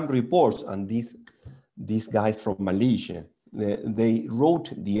 There are some reports, and these guys from Malaysia, they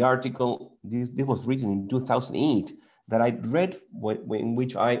wrote the article, this was written in 2008, that I read, in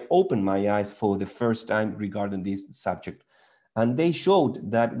which I opened my eyes for the first time regarding this subject. And they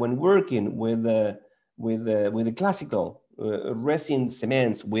showed that when working with the classical resin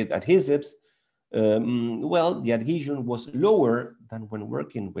cements with adhesives, the adhesion was lower than when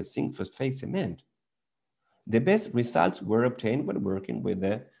working with zinc phosphate cement. The best results were obtained when working with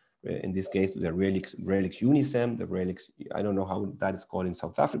the, in this case, the Relix Unicem, the Relix, I don't know how that is called in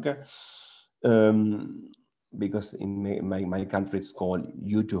South Africa, because in my country it's called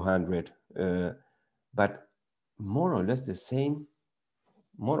U200, but more or less the same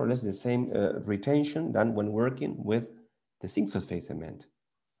retention than when working with the zinc phosphate cement.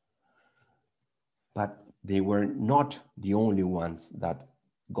 But they were not the only ones that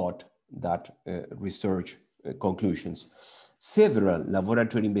got that research conclusions. Several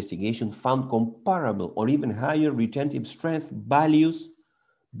laboratory investigations found comparable or even higher retentive strength values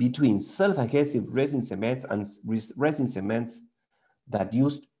between self-adhesive resin cements and resin cements that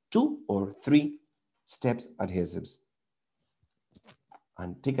used 2 or 3 steps adhesives.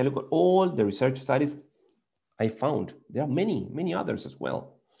 And take a look at all the research studies I found. There are many others as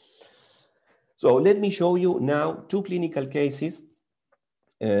well. So let me show you now 2 clinical cases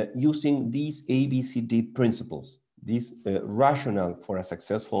using these ABCD principles, this rationale for a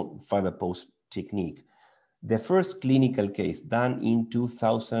successful fiber post technique. The first clinical case done in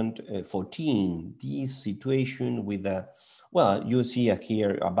 2014, this situation with a, well, you see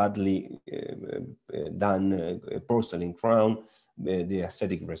here a badly done porcelain crown. The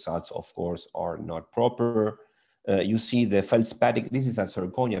aesthetic results, of course, are not proper. You see the feldspatic, this is a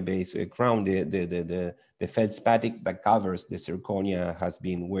zirconia-based crown. The feldspatic that covers the zirconia has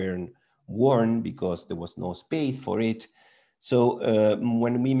been worn because there was no space for it. So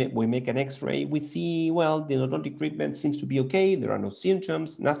when we make an X-ray, we see, well, the endodontic treatment seems to be okay. There are no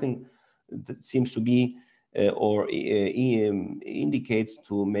symptoms, nothing that seems to be or indicates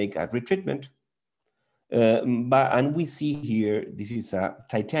to make a retreatment. And we see here, this is a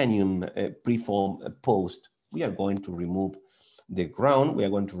titanium preform post. We are going to remove the crown. We are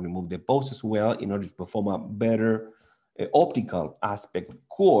going to remove the post as well in order to perform a better optical aspect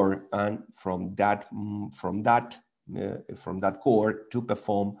core, and from that core to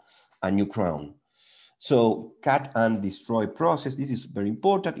perform a new crown. So cut and destroy process, this is very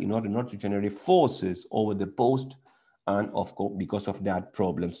important in order not to generate forces over the post, and of course, because of that,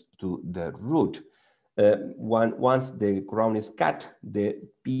 problems to the root. Once the crown is cut, the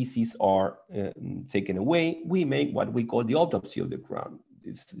pieces are taken away. We make what we call the autopsy of the crown.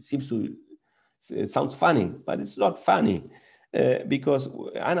 It seems to sounds funny, but it's not funny because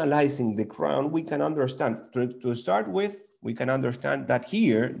analyzing the crown, we can understand. To start with, we can understand that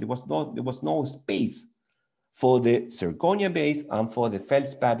here there was no space for the zirconia base and for the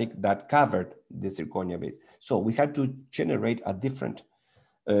feldspatic that covered the zirconia base. So we had to generate a different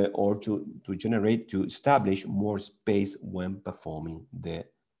to establish more space when performing the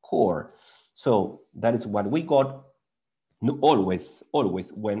core. So that is what we got. Always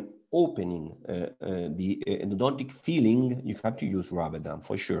when opening the endodontic filling, you have to use rubber dam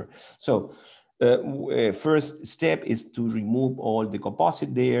for sure. So first step is to remove all the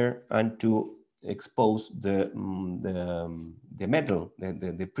composite there and to expose the metal,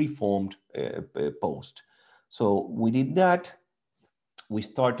 the preformed post. So we did that. We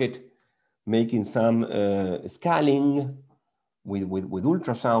started making some scaling with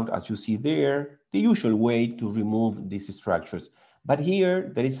ultrasound, as you see there, the usual way to remove these structures. But here,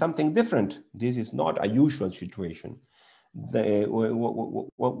 there is something different. This is not a usual situation.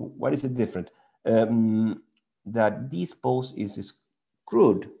 What is it different? That this post is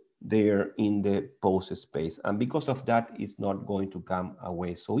screwed there in the post space. And because of that, it's not going to come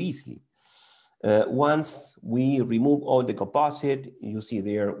away so easily. Once we remove all the composite, you see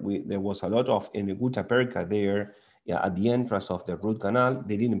there, there was a lot of gutta perca there at the entrance of the root canal.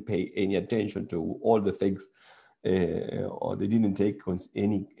 They didn't pay any attention to all the things, or they didn't take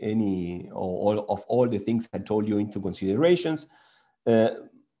any or all the things I told you into considerations. And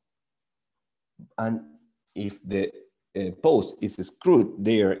if the post is screwed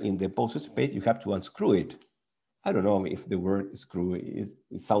there in the post space, you have to unscrew it. I don't know if the word screw it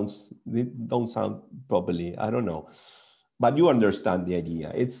don't sound properly. I don't know, but you understand the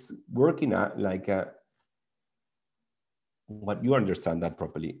idea. It's working like but you understand that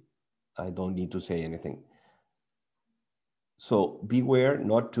properly. I don't need to say anything. So beware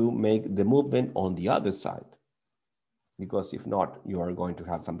not to make the movement on the other side, because if not, you are going to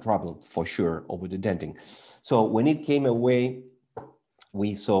have some trouble for sure over the denting. So when it came away,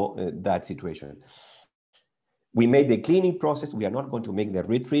 we saw that situation. We made the cleaning process. We are not going to make the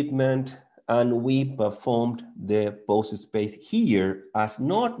retreatment, and we performed the post space here as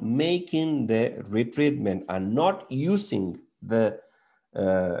not making the retreatment and not using the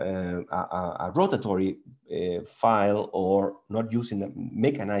a rotatory file, or not using the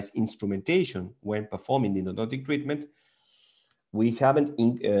mechanized instrumentation when performing the endodontic treatment. We have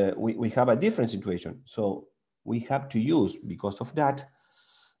a different situation. So we have to use, because of that,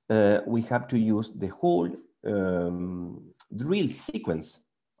 we have to use the whole drill sequence.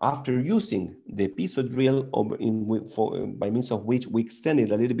 After using the piezo drill by means of which we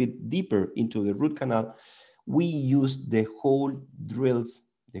extended a little bit deeper into the root canal, we use the whole drills,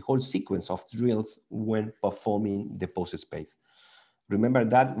 the whole sequence of drills when performing the post space. Remember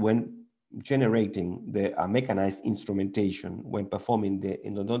that when generating the mechanized instrumentation when performing the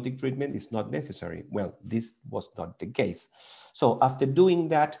endodontic treatment is not necessary. Well, this was not the case. So after doing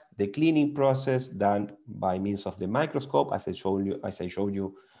that, the cleaning process done by means of the microscope, as I showed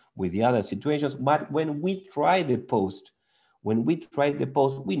you with the other situations. But when we try the post, we noticed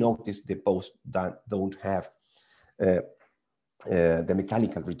the post that don't have the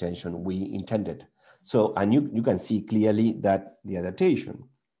mechanical retention we intended. So, and you can see clearly that the adaptation,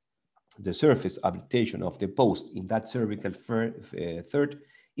 the surface adaptation of the post in that cervical third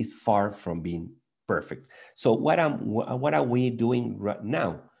is far from being perfect. So what are we doing right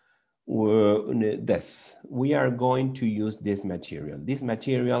now? We are going to use this material. This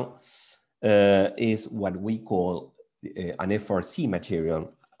material is what we call an FRC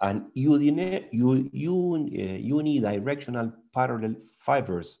material, an unidirectional parallel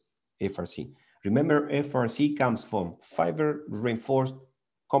fibers FRC. Remember, FRC comes from fiber reinforced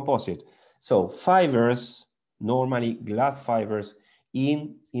composite. So fibers, normally glass fibers,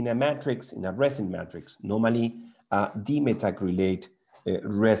 in a matrix, in a resin matrix, normally dimetacrylate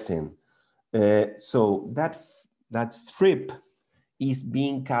resin. So that strip is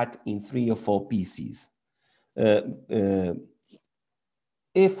being cut in 3 or 4 pieces.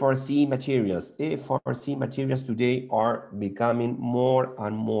 FRC materials today are becoming more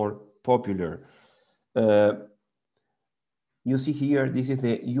and more popular. You see here, this is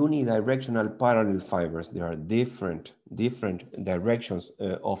the unidirectional parallel fibers. There are different directions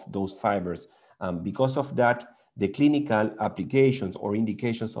of those fibers. Because of that, the clinical applications or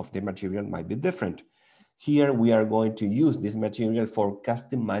indications of the material might be different. Here we are going to use this material for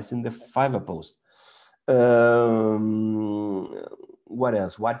customizing the fiber post. What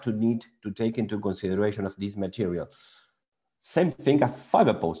else? What to need to take into consideration of this material? Same thing as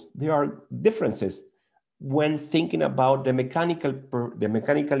fiber post. There are differences when thinking about the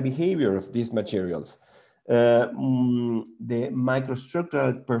mechanical behavior of these materials. The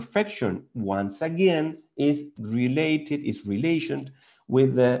microstructural perfection, once again, is related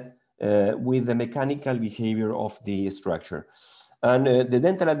with the mechanical behavior of the structure. And the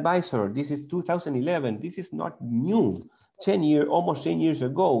dental advisor, this is 2011. This is not new. Almost 10 years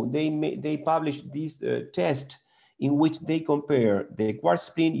ago, they published this test in which they compare the quartz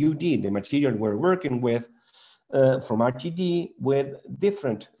splint UD, the material we're working with from RTD, with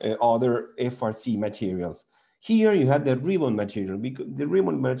different other FRC materials. Here you have the ribbon material, because the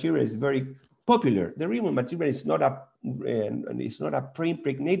ribbon material is very popular. The ribbon material is not a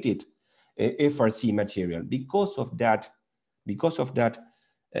pre-impregnated FRC material. Because of that,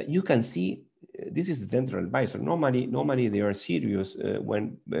 you can see this is the dental advisor. Normally they are serious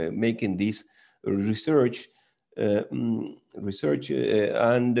when making this research. And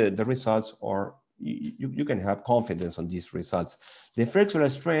the results are, you can have confidence on these results. The fractional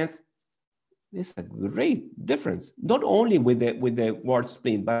strength is a great difference, not only with the quartz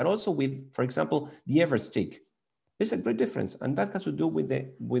splint, but also with, for example, the Everstick. It's a great difference, and that has to do with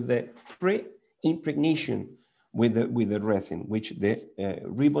the pre-impregnation with the resin, which the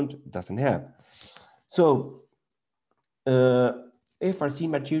ribbon doesn't have. So FRC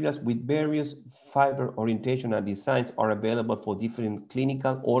materials with various fiber orientation and designs are available for different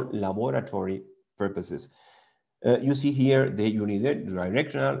clinical or laboratory purposes. You see here the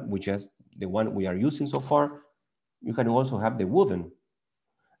unidirectional, which is the one we are using so far. You can also have the wooden.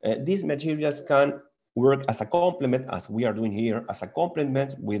 These materials can work as a complement, as we are doing here, as a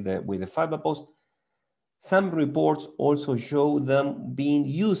complement with the fiber post. Some reports also show them being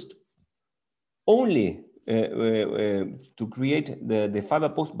used only to create the fiber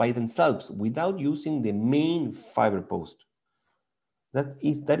post by themselves without using the main fiber post.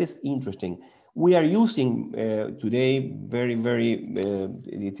 That is interesting. We are using today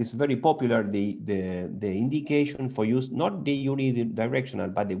it is very popular, the indication for use, not the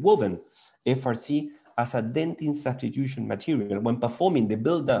unidirectional, but the woven FRC as a dentin substitution material when performing the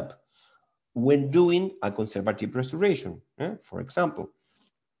build-up when doing a conservative restoration, for example.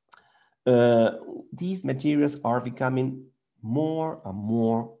 These materials are becoming more and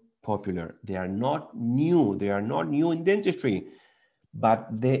more popular. They are not new. They are not new in dentistry, but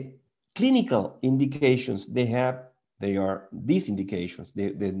the clinical indications they have, they are these indications,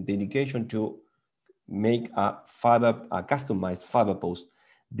 the indication to make a customized fiber post,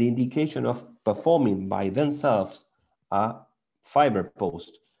 the indication of performing by themselves a fiber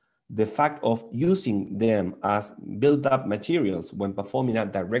post, the fact of using them as built-up materials when performing a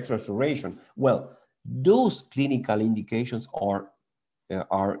direct restoration. Well, those clinical indications are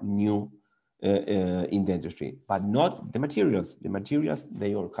new in dentistry, but not the materials. The materials,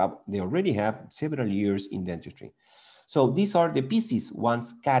 they already have several years in dentistry. So these are the pieces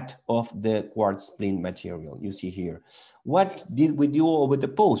once cut off the quartz splint material you see here. What did we do over the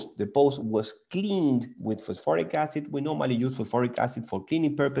post? The post was cleaned with phosphoric acid. We normally use phosphoric acid for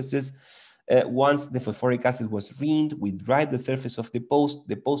cleaning purposes. Once the phosphoric acid was rinsed, we dried the surface of the post.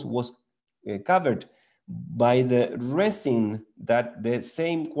 The post was covered by the resin that the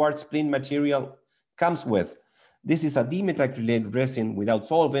same quartz splint material comes with. This is a dimetacrylate resin without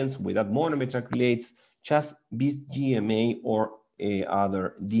solvents, without monometacrylates, just bis-GMA or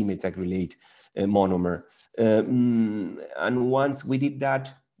other dimetacrylate monomer. And once we did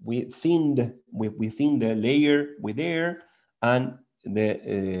that, we thinned the layer with air, and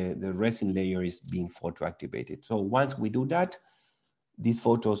the resin layer is being photoactivated. So once we do that, these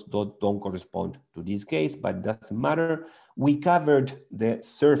photos don't correspond to this case, but it doesn't matter. We covered the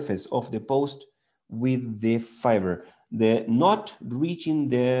surface of the post with the fiber, not reaching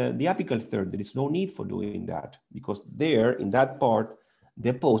the apical third. There is no need for doing that, because there, in that part,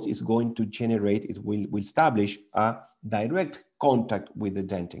 the post is going to generate, it will establish a direct contact with the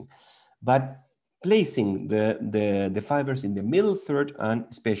dentin. But placing the fibers in the middle third, and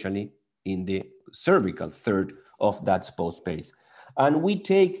especially in the cervical third of that post space. And we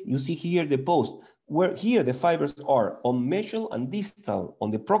take, you see here the post, where here the fibers are on mesial and distal,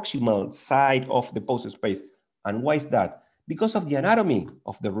 on the proximal side of the post space. And why is that? Because of the anatomy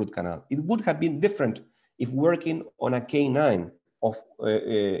of the root canal. It would have been different if working on a canine.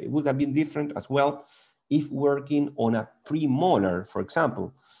 It would have been different as well if working on a premolar, for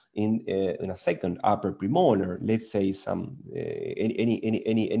example, in a second upper premolar, let's say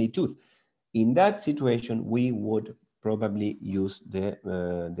any tooth. In that situation, we would probably use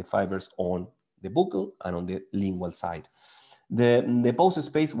the fibers on the buccal and on the lingual side. The post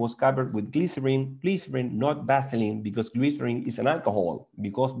space was covered with glycerin, not Vaseline, because glycerin is an alcohol.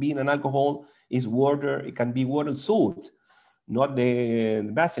 Because being an alcohol is water, it can be water soothed, not the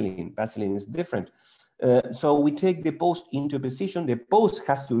Vaseline. Vaseline is different. So we take the post into position. The post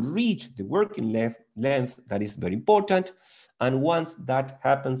has to reach the working length, that is very important. And once that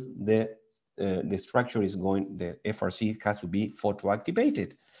happens, the structure is going, the FRC has to be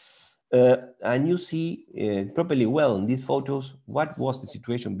photoactivated. And you see properly well in these photos what was the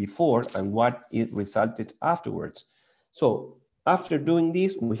situation before and what it resulted afterwards. So after doing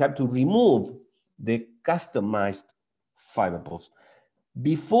this, we have to remove the customized fiber post.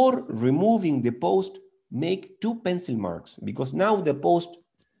 Before removing the post, make 2 pencil marks, because now the post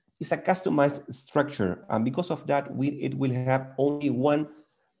is a customized structure, and because of that, it will have only one,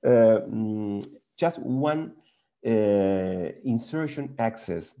 just one insertion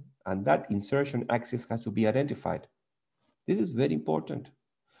axis, and that insertion axis has to be identified. This is very important.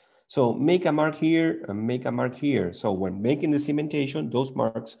 So make a mark here and make a mark here. So when making the cementation, those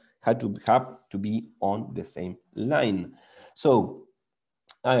marks have to be on the same line. So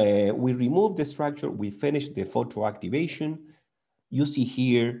we remove the structure, we finish the photoactivation. You see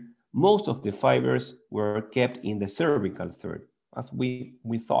here, most of the fibers were kept in the cervical third, as we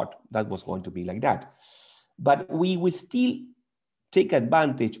thought that was going to be like that. But we will still take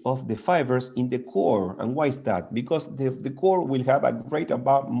advantage of the fibers in the core. And why is that? Because the core will have a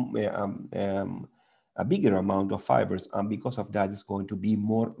a bigger amount of fibers, and because of that, it's going to be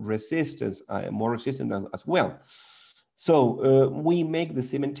more resistant as well. So we make the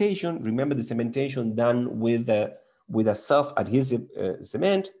cementation. Remember the cementation done with a self-adhesive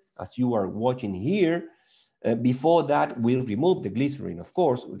cement, as you are watching here. Before that, we'll remove the glycerin. Of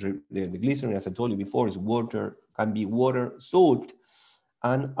course, the glycerin, as I told you before, is water, can be water soaked.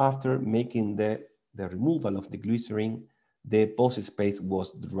 And after making the removal of the glycerin, the post space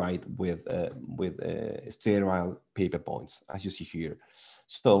was dried with sterile paper points, as you see here.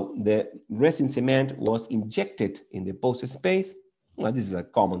 So the resin cement was injected in the post space. Well, this is a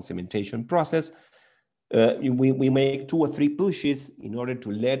common cementation process. We make 2 or 3 pushes in order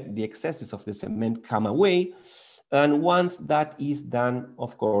to let the excesses of the cement come away. And once that is done,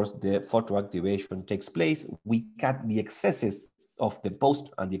 of course, the photoactivation takes place. We cut the excesses of the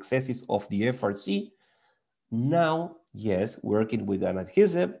post and the excesses of the FRC. Now, yes, working with an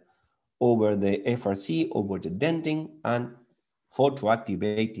adhesive over the FRC, over the denting, and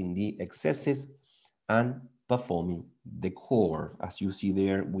photoactivating the excesses and performing the core, as you see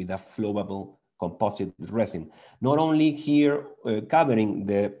there, with a flowable composite resin. Not only here covering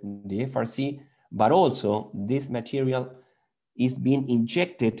the FRC, but also this material is being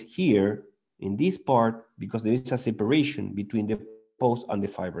injected here in this part because there is a separation between the post and the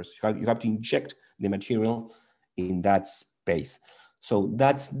fibers. You have to inject the material in that space. So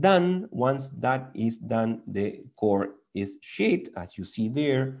that's done. Once that is done, the core is shaped, as you see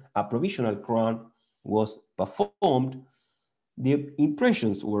there. A provisional crown was performed. The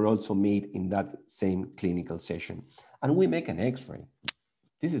impressions were also made in that same clinical session. And we make an X-ray.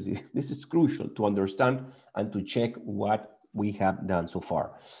 This is crucial to understand and to check what we have done so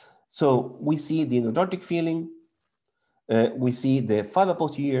far. So we see the endodontic filling. We see the fiber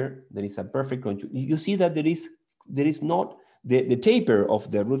post here. There is a perfect contour. You see that there is not the taper of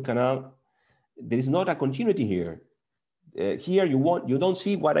the root canal. There is not a continuity here. Here you don't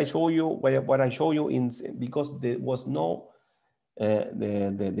see what I show you. What I show you because there was no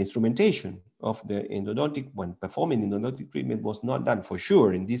the instrumentation of the endodontic when performing endodontic treatment was not done for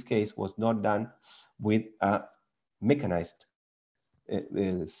sure. In this case, was not done with a mechanized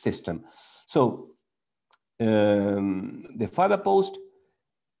system. So the fiber post,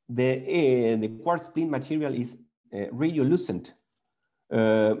 the quartz splint material is radiolucent.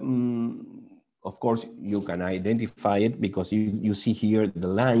 Of course, you can identify it because you see here the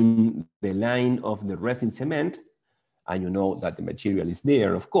line of the resin cement, and you know that the material is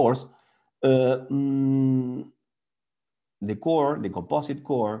there, of course. The core, the composite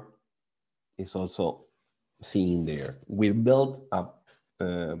core, is also seen there. We built a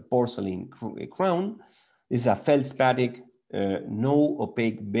porcelain crown. This is a feldspathic, no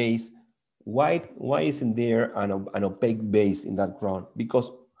opaque base. Why isn't there an opaque base in that crown?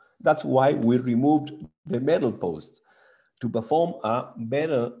 Because that's why we removed the metal posts to perform a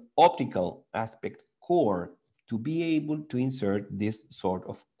better optical aspect core to be able to insert this sort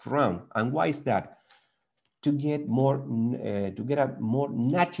of crown. And why is that? To get a more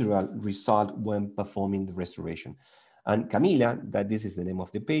natural result when performing the restoration. And Camila, that this is the name of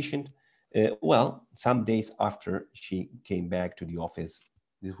the patient, well, some days after she came back to the office,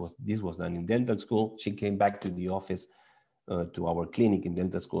 this was done in dental school, she came back to the office, to our clinic in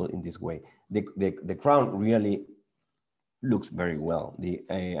dental school in this way. The crown really looks very well. The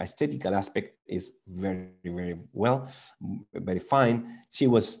aesthetical aspect is very, very well, very fine.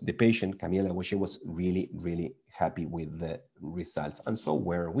 The patient, Camila, she was really, really happy with the results. And so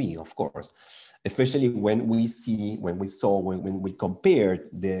were we, of course, especially when we compared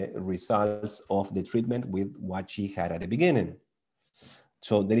the results of the treatment with what she had at the beginning.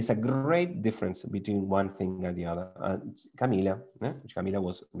 So there is a great difference between one thing and the other. And Camila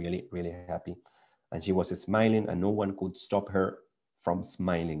was really, really happy. And she was smiling and no one could stop her from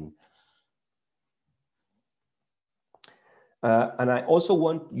smiling. And I also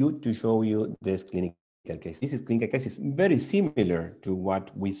want you to show you this clinical case. This clinical case is very similar to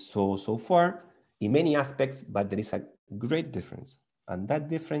what we saw so far in many aspects, but there is a great difference. And that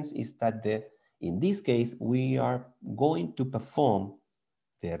difference is that in this case, we are going to perform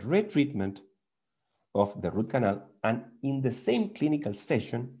the retreatment of the root canal and in the same clinical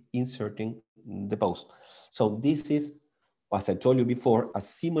session, inserting the post. So this is, as I told you before, a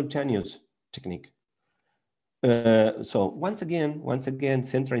simultaneous technique. So once again,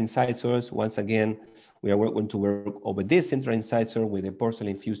 central incisors. Once again, we are going to work over this central incisor with a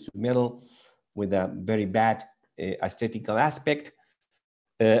porcelain fused to metal with a very bad aesthetical aspect.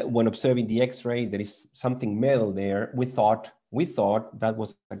 When observing the X-ray, there is something metal there. We thought We thought that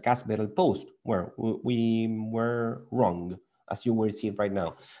was a cast metal post, where we were wrong, as you will see right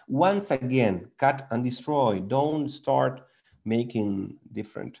now. Once again, cut and destroy. Don't start making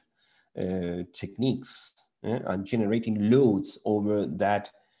different techniques and generating loads over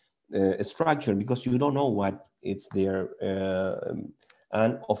that structure, because you don't know what it's there.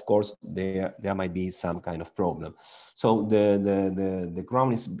 And of course, there might be some kind of problem. So the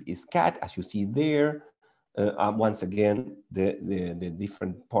ground is cut, as you see there. Once again, the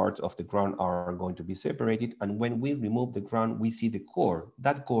different parts of the ground are going to be separated. And when we remove the ground, we see the core.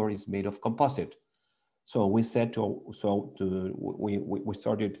 That core is made of composite. So we said we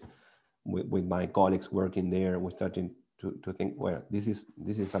started with my colleagues working there. We started to think, well, this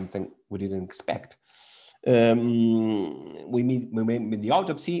is something we didn't expect. We made the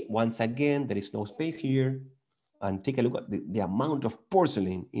autopsy. Once again, there is no space here. And take a look at the amount of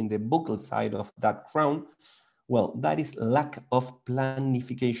porcelain in the buccal side of that crown. Well, that is lack of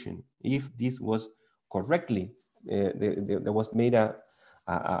planification. If this was correctly, there was made a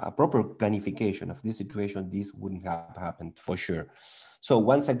proper planification of this situation, this wouldn't have happened for sure. So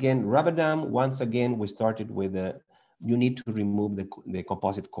once again, rubber dam. Once again, we started with you need to remove the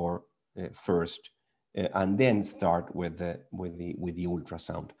composite core first, and then start with the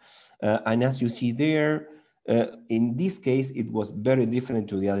ultrasound. And as you see there, in this case, it was very different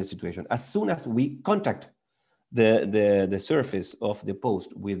to the other situation. As soon as we contact the surface of the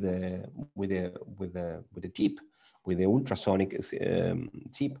post with the tip, with the ultrasonic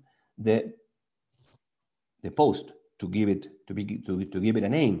tip, the post, to give it a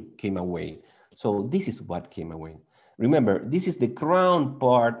name, came away. So this is what came away. Remember, this is the crown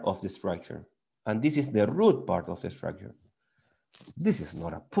part of the structure, and this is the root part of the structure. This is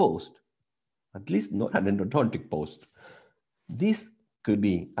not a post, at least not an endodontic post. This could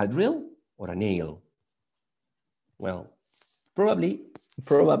be a drill or a nail. Well, probably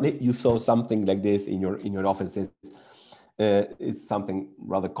you saw something like this in your offices. It's something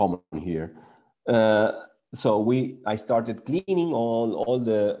rather common here. So I started cleaning all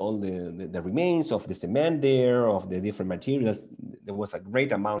the remains of the cement there, of the different materials. There was a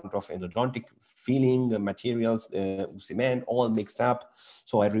great amount of endodontic filling materials, cement, all mixed up.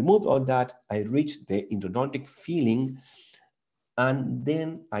 So I removed all that. I reached the endodontic filling, and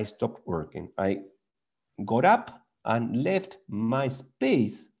then I stopped working. I got up and left my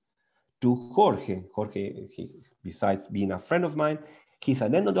space to Jorge. Jorge, besides being a friend of mine, he's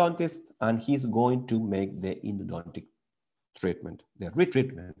an endodontist, and he's going to make the endodontic treatment, the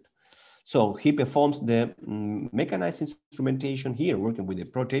retreatment. So he performs the mechanized instrumentation here, working with the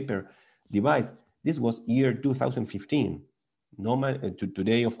ProTaper device. This was year 2015.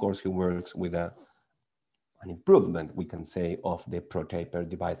 Today, of course, he works with an improvement, we can say, of the ProTaper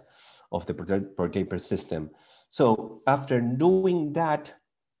device, of the ProTaper system. So after doing that,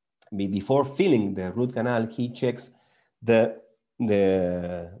 before filling the root canal, he checks the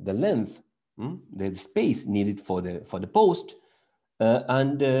length, the space needed for the post,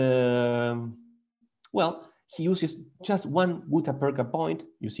 well, he uses just one gutta perca point.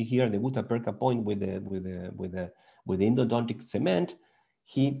 You see here the gutta perca point with the endodontic cement.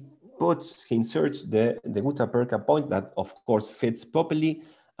 He inserts the gutta perca point that, of course, fits properly.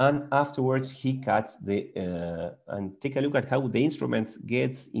 And afterwards, he cuts and take a look at how the instruments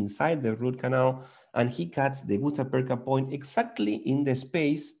gets inside the root canal, and he cuts the gutta perca point exactly in the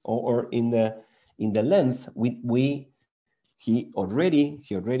space or in the length he already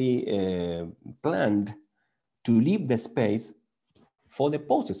planned to leave the space for the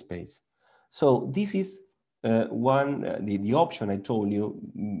post space. So this is the option I told you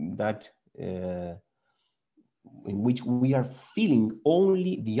that. In which we are filling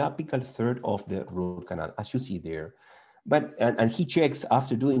only the apical third of the root canal, as you see there. But and he checks,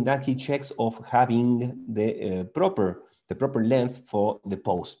 after doing that, he checks of having the proper length for the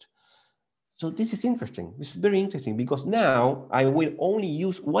post. So this is interesting. This is very interesting, because now I will only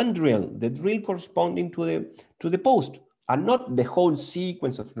use one drill, the drill corresponding to the post, and not the whole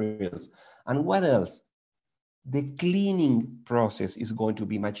sequence of drills. And what else? The cleaning process is going to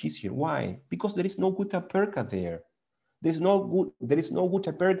be much easier. Why? Because there is no gutta perca there. There is no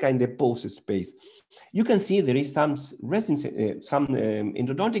gutta perca in the post space. You can see there is some resin, some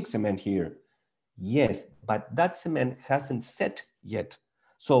endodontic cement here. Yes, but that cement hasn't set yet.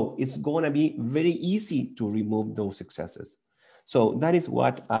 So it's going to be very easy to remove those excesses. So that is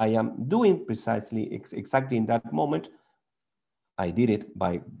what I am doing precisely, exactly in that moment. I did it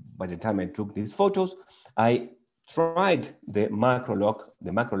by the time I took these photos. I tried the macro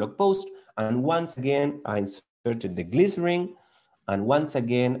lock post, and once again I inserted the glycerin, and once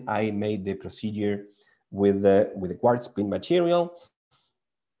again I made the procedure with the quartz splint material.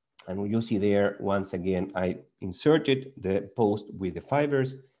 And you see there, once again, I inserted the post with the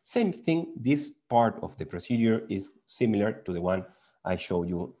fibers. Same thing, this part of the procedure is similar to the one I showed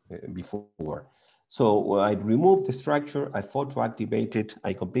you before. So I removed the structure, I photoactivated,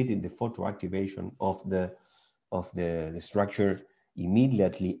 I completed the photoactivation of the structure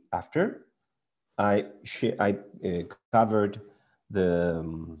immediately after. I covered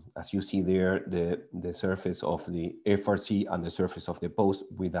the, as you see there, the surface of the FRC and the surface of the post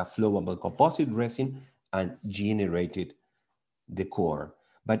with a flowable composite resin and generated the core.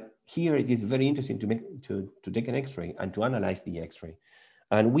 But here it is very interesting to take an X-ray and to analyze the X-ray.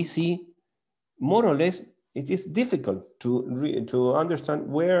 And we see more or less it is difficult to understand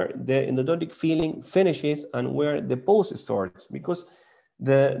where the endodontic filling finishes and where the post starts, because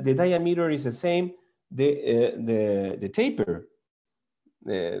the diameter is the same, the taper,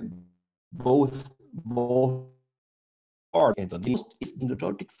 both parts, and the is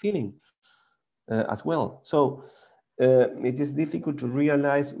endodontic filling as well. So it is difficult to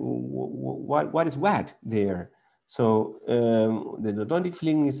realize what is what there. So the endodontic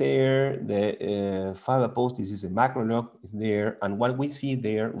filling is there, the fiber post is a macro lock is there, and what we see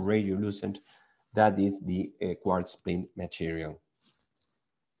there, radiolucent, that is the quartz splint material.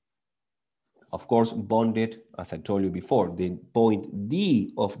 Of course, bonded, as I told you before, the point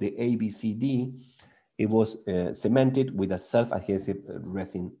D of the ABCD, it was cemented with a self-adhesive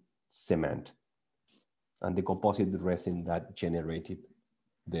resin cement and the composite resin that generated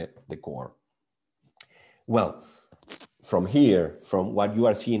the core. Well, from here, from what you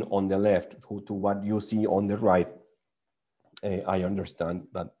are seeing on the left to what you see on the right, I understand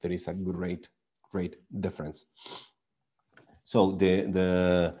that there is a great difference. So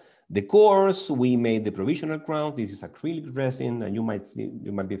the cores, we made the provisional crown. This is acrylic resin, and you might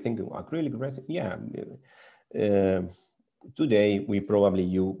be thinking, acrylic resin, yeah. Today we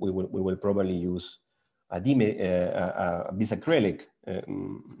will probably use a bisacrylic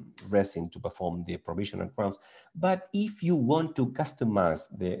resin to perform the provisional crowns. But if you want to customize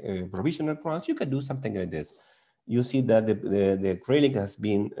the provisional crowns, you can do something like this. You see that the acrylic has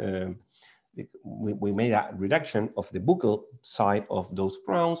been, we made a reduction of the buccal side of those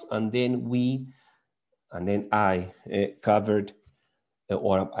crowns, and then I covered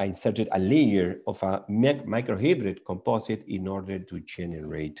or I inserted a layer of a microhybrid composite in order to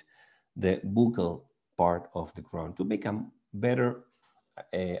generate the buccal part of the crown to make a better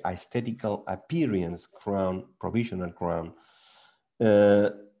aesthetical appearance crown, provisional crown.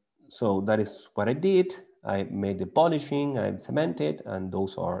 So that is what I did. I made the polishing, I cemented, and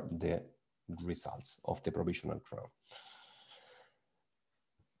those are the results of the provisional crown.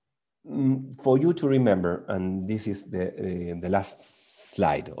 For you to remember, and this is the last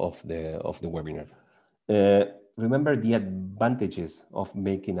slide of the webinar. Remember the advantages of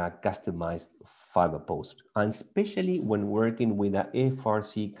making a customized fiber post, and especially when working with a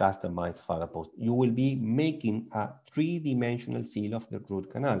FRC customized fiber post, you will be making a 3-dimensional seal of the root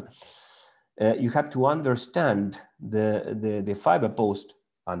canal. You have to understand the fiber post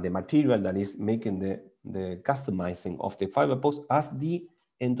and the material that is making the customizing of the fiber post as the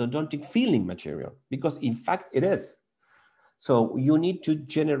endodontic filling material, because in fact it is. So you need to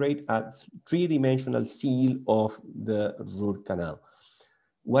generate a 3-dimensional seal of the root canal.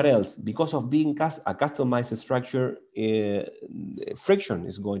 What else? Because of being a customized structure, friction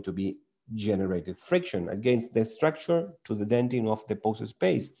is going to be generated. Friction against the structure to the denting of the post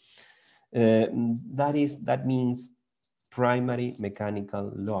space. That means primary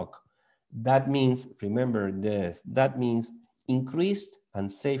mechanical lock. That means, remember this, that means increased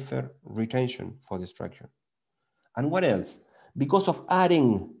and safer retention for the structure. And what else? Because of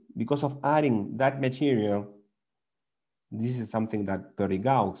adding that material, this is something that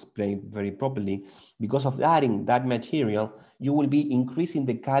Perigao explained very properly. Because of adding that material, you will be increasing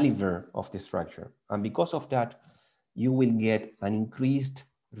the caliber of the structure. And because of that, you will get an increased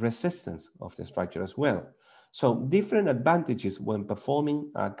resistance of the structure as well. So different advantages when performing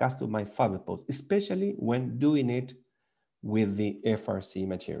a customized fiber post, especially when doing it with the FRC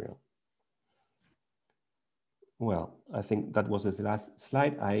material. Well, I think that was the last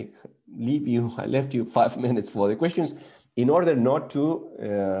slide. I left you 5 minutes for the questions in order not to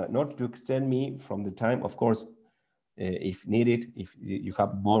extend me from the time. Of course, if needed, if you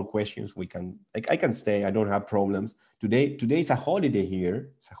have more questions, I can stay. I don't have problems. Today is a holiday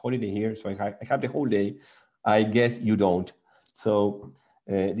here. It's a holiday here, so I have the whole day. I guess you don't. So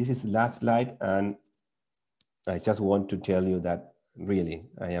this is the last slide, and I just want to tell you that really,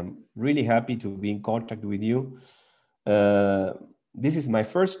 I am really happy to be in contact with you. this is my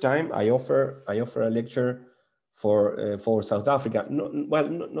first time I offer a lecture for South Africa.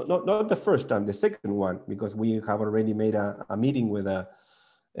 Not the first time, the second one, because we have already made a meeting with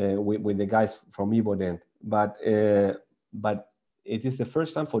the guys from Ivodent, but it is the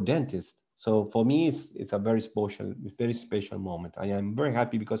first time for dentists. So for me, it's a very special moment. I am very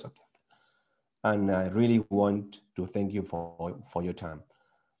happy because of that, and I really want to thank you for your time.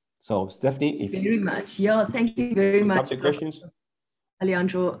 So Stephanie, if very much, yeah, thank you very much. Have the questions?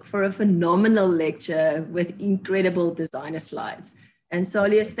 Alejandro, for a phenomenal lecture with incredible designer slides. And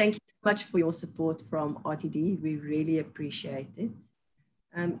Solius, thank you so much for your support from RTD. We really appreciate it.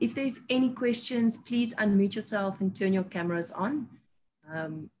 If there's any questions, please unmute yourself and turn your cameras on.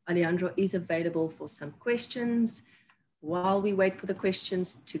 Alejandro is available for some questions. While we wait for the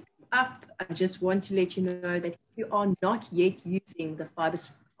questions to come up, I just want to let you know that if you are not yet using the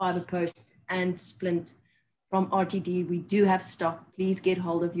fiber posts and splint from RTD, we do have stock. Please get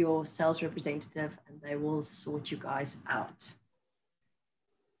hold of your sales representative and they will sort you guys out.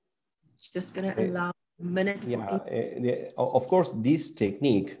 Just going to allow a minute. Of course, this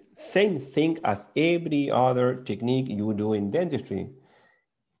technique, same thing as every other technique you do in dentistry,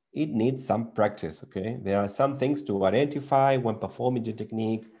 it needs some practice, okay? There are some things to identify when performing the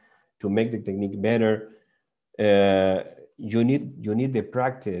technique, to make the technique better. You need the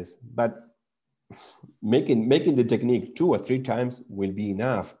practice, but making the technique 2 or 3 times will be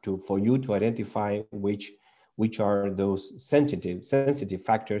enough for you to identify which are those sensitive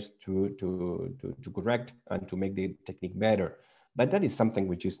factors to correct and to make the technique better. But that is something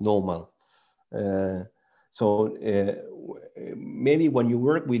which is normal. Maybe when you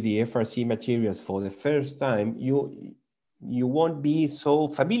work with the FRC materials for the first time, you won't be so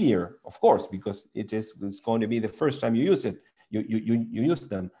familiar, of course, because it's going to be the first time you use it. You use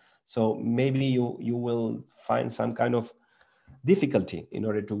them. So maybe you will find some kind of difficulty in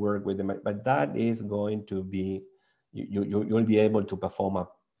order to work with them, but that is going to be, you'll be able to perform a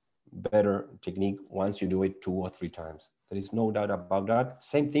better technique once you do it 2 or 3 times. There is no doubt about that.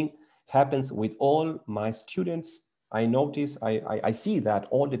 Same thing happens with all my students. I notice, I see that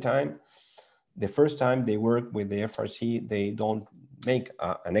all the time. The first time they work with the FRC, they don't make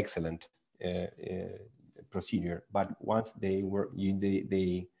an excellent procedure, but once they work,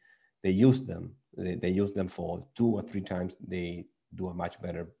 they use them. They use them for 2 or 3 times. They do a much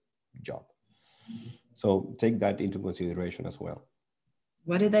better job. So take that into consideration as well.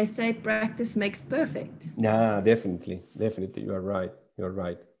 What do they say? Practice makes perfect. Yeah, definitely. You are right. You're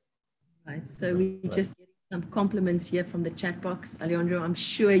right. Right. So we just get some compliments here from the chat box. Alejandro, I'm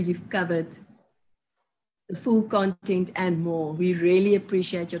sure you've covered the full content and more. We really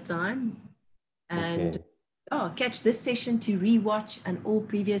appreciate your time. And catch this session to rewatch and all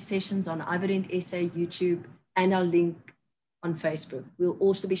previous sessions on Ivodent SA, YouTube, and our link on Facebook. We'll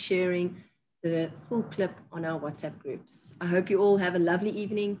also be sharing the full clip on our WhatsApp groups. I hope you all have a lovely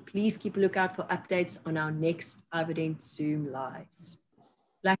evening. Please keep a lookout for updates on our next Ivodent Zoom lives.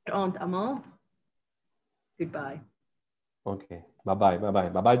 Lekker aand allemaal. Goodbye. Okay. Bye-bye. Bye-bye.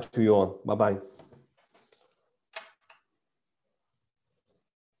 Bye-bye to you all. Bye-bye.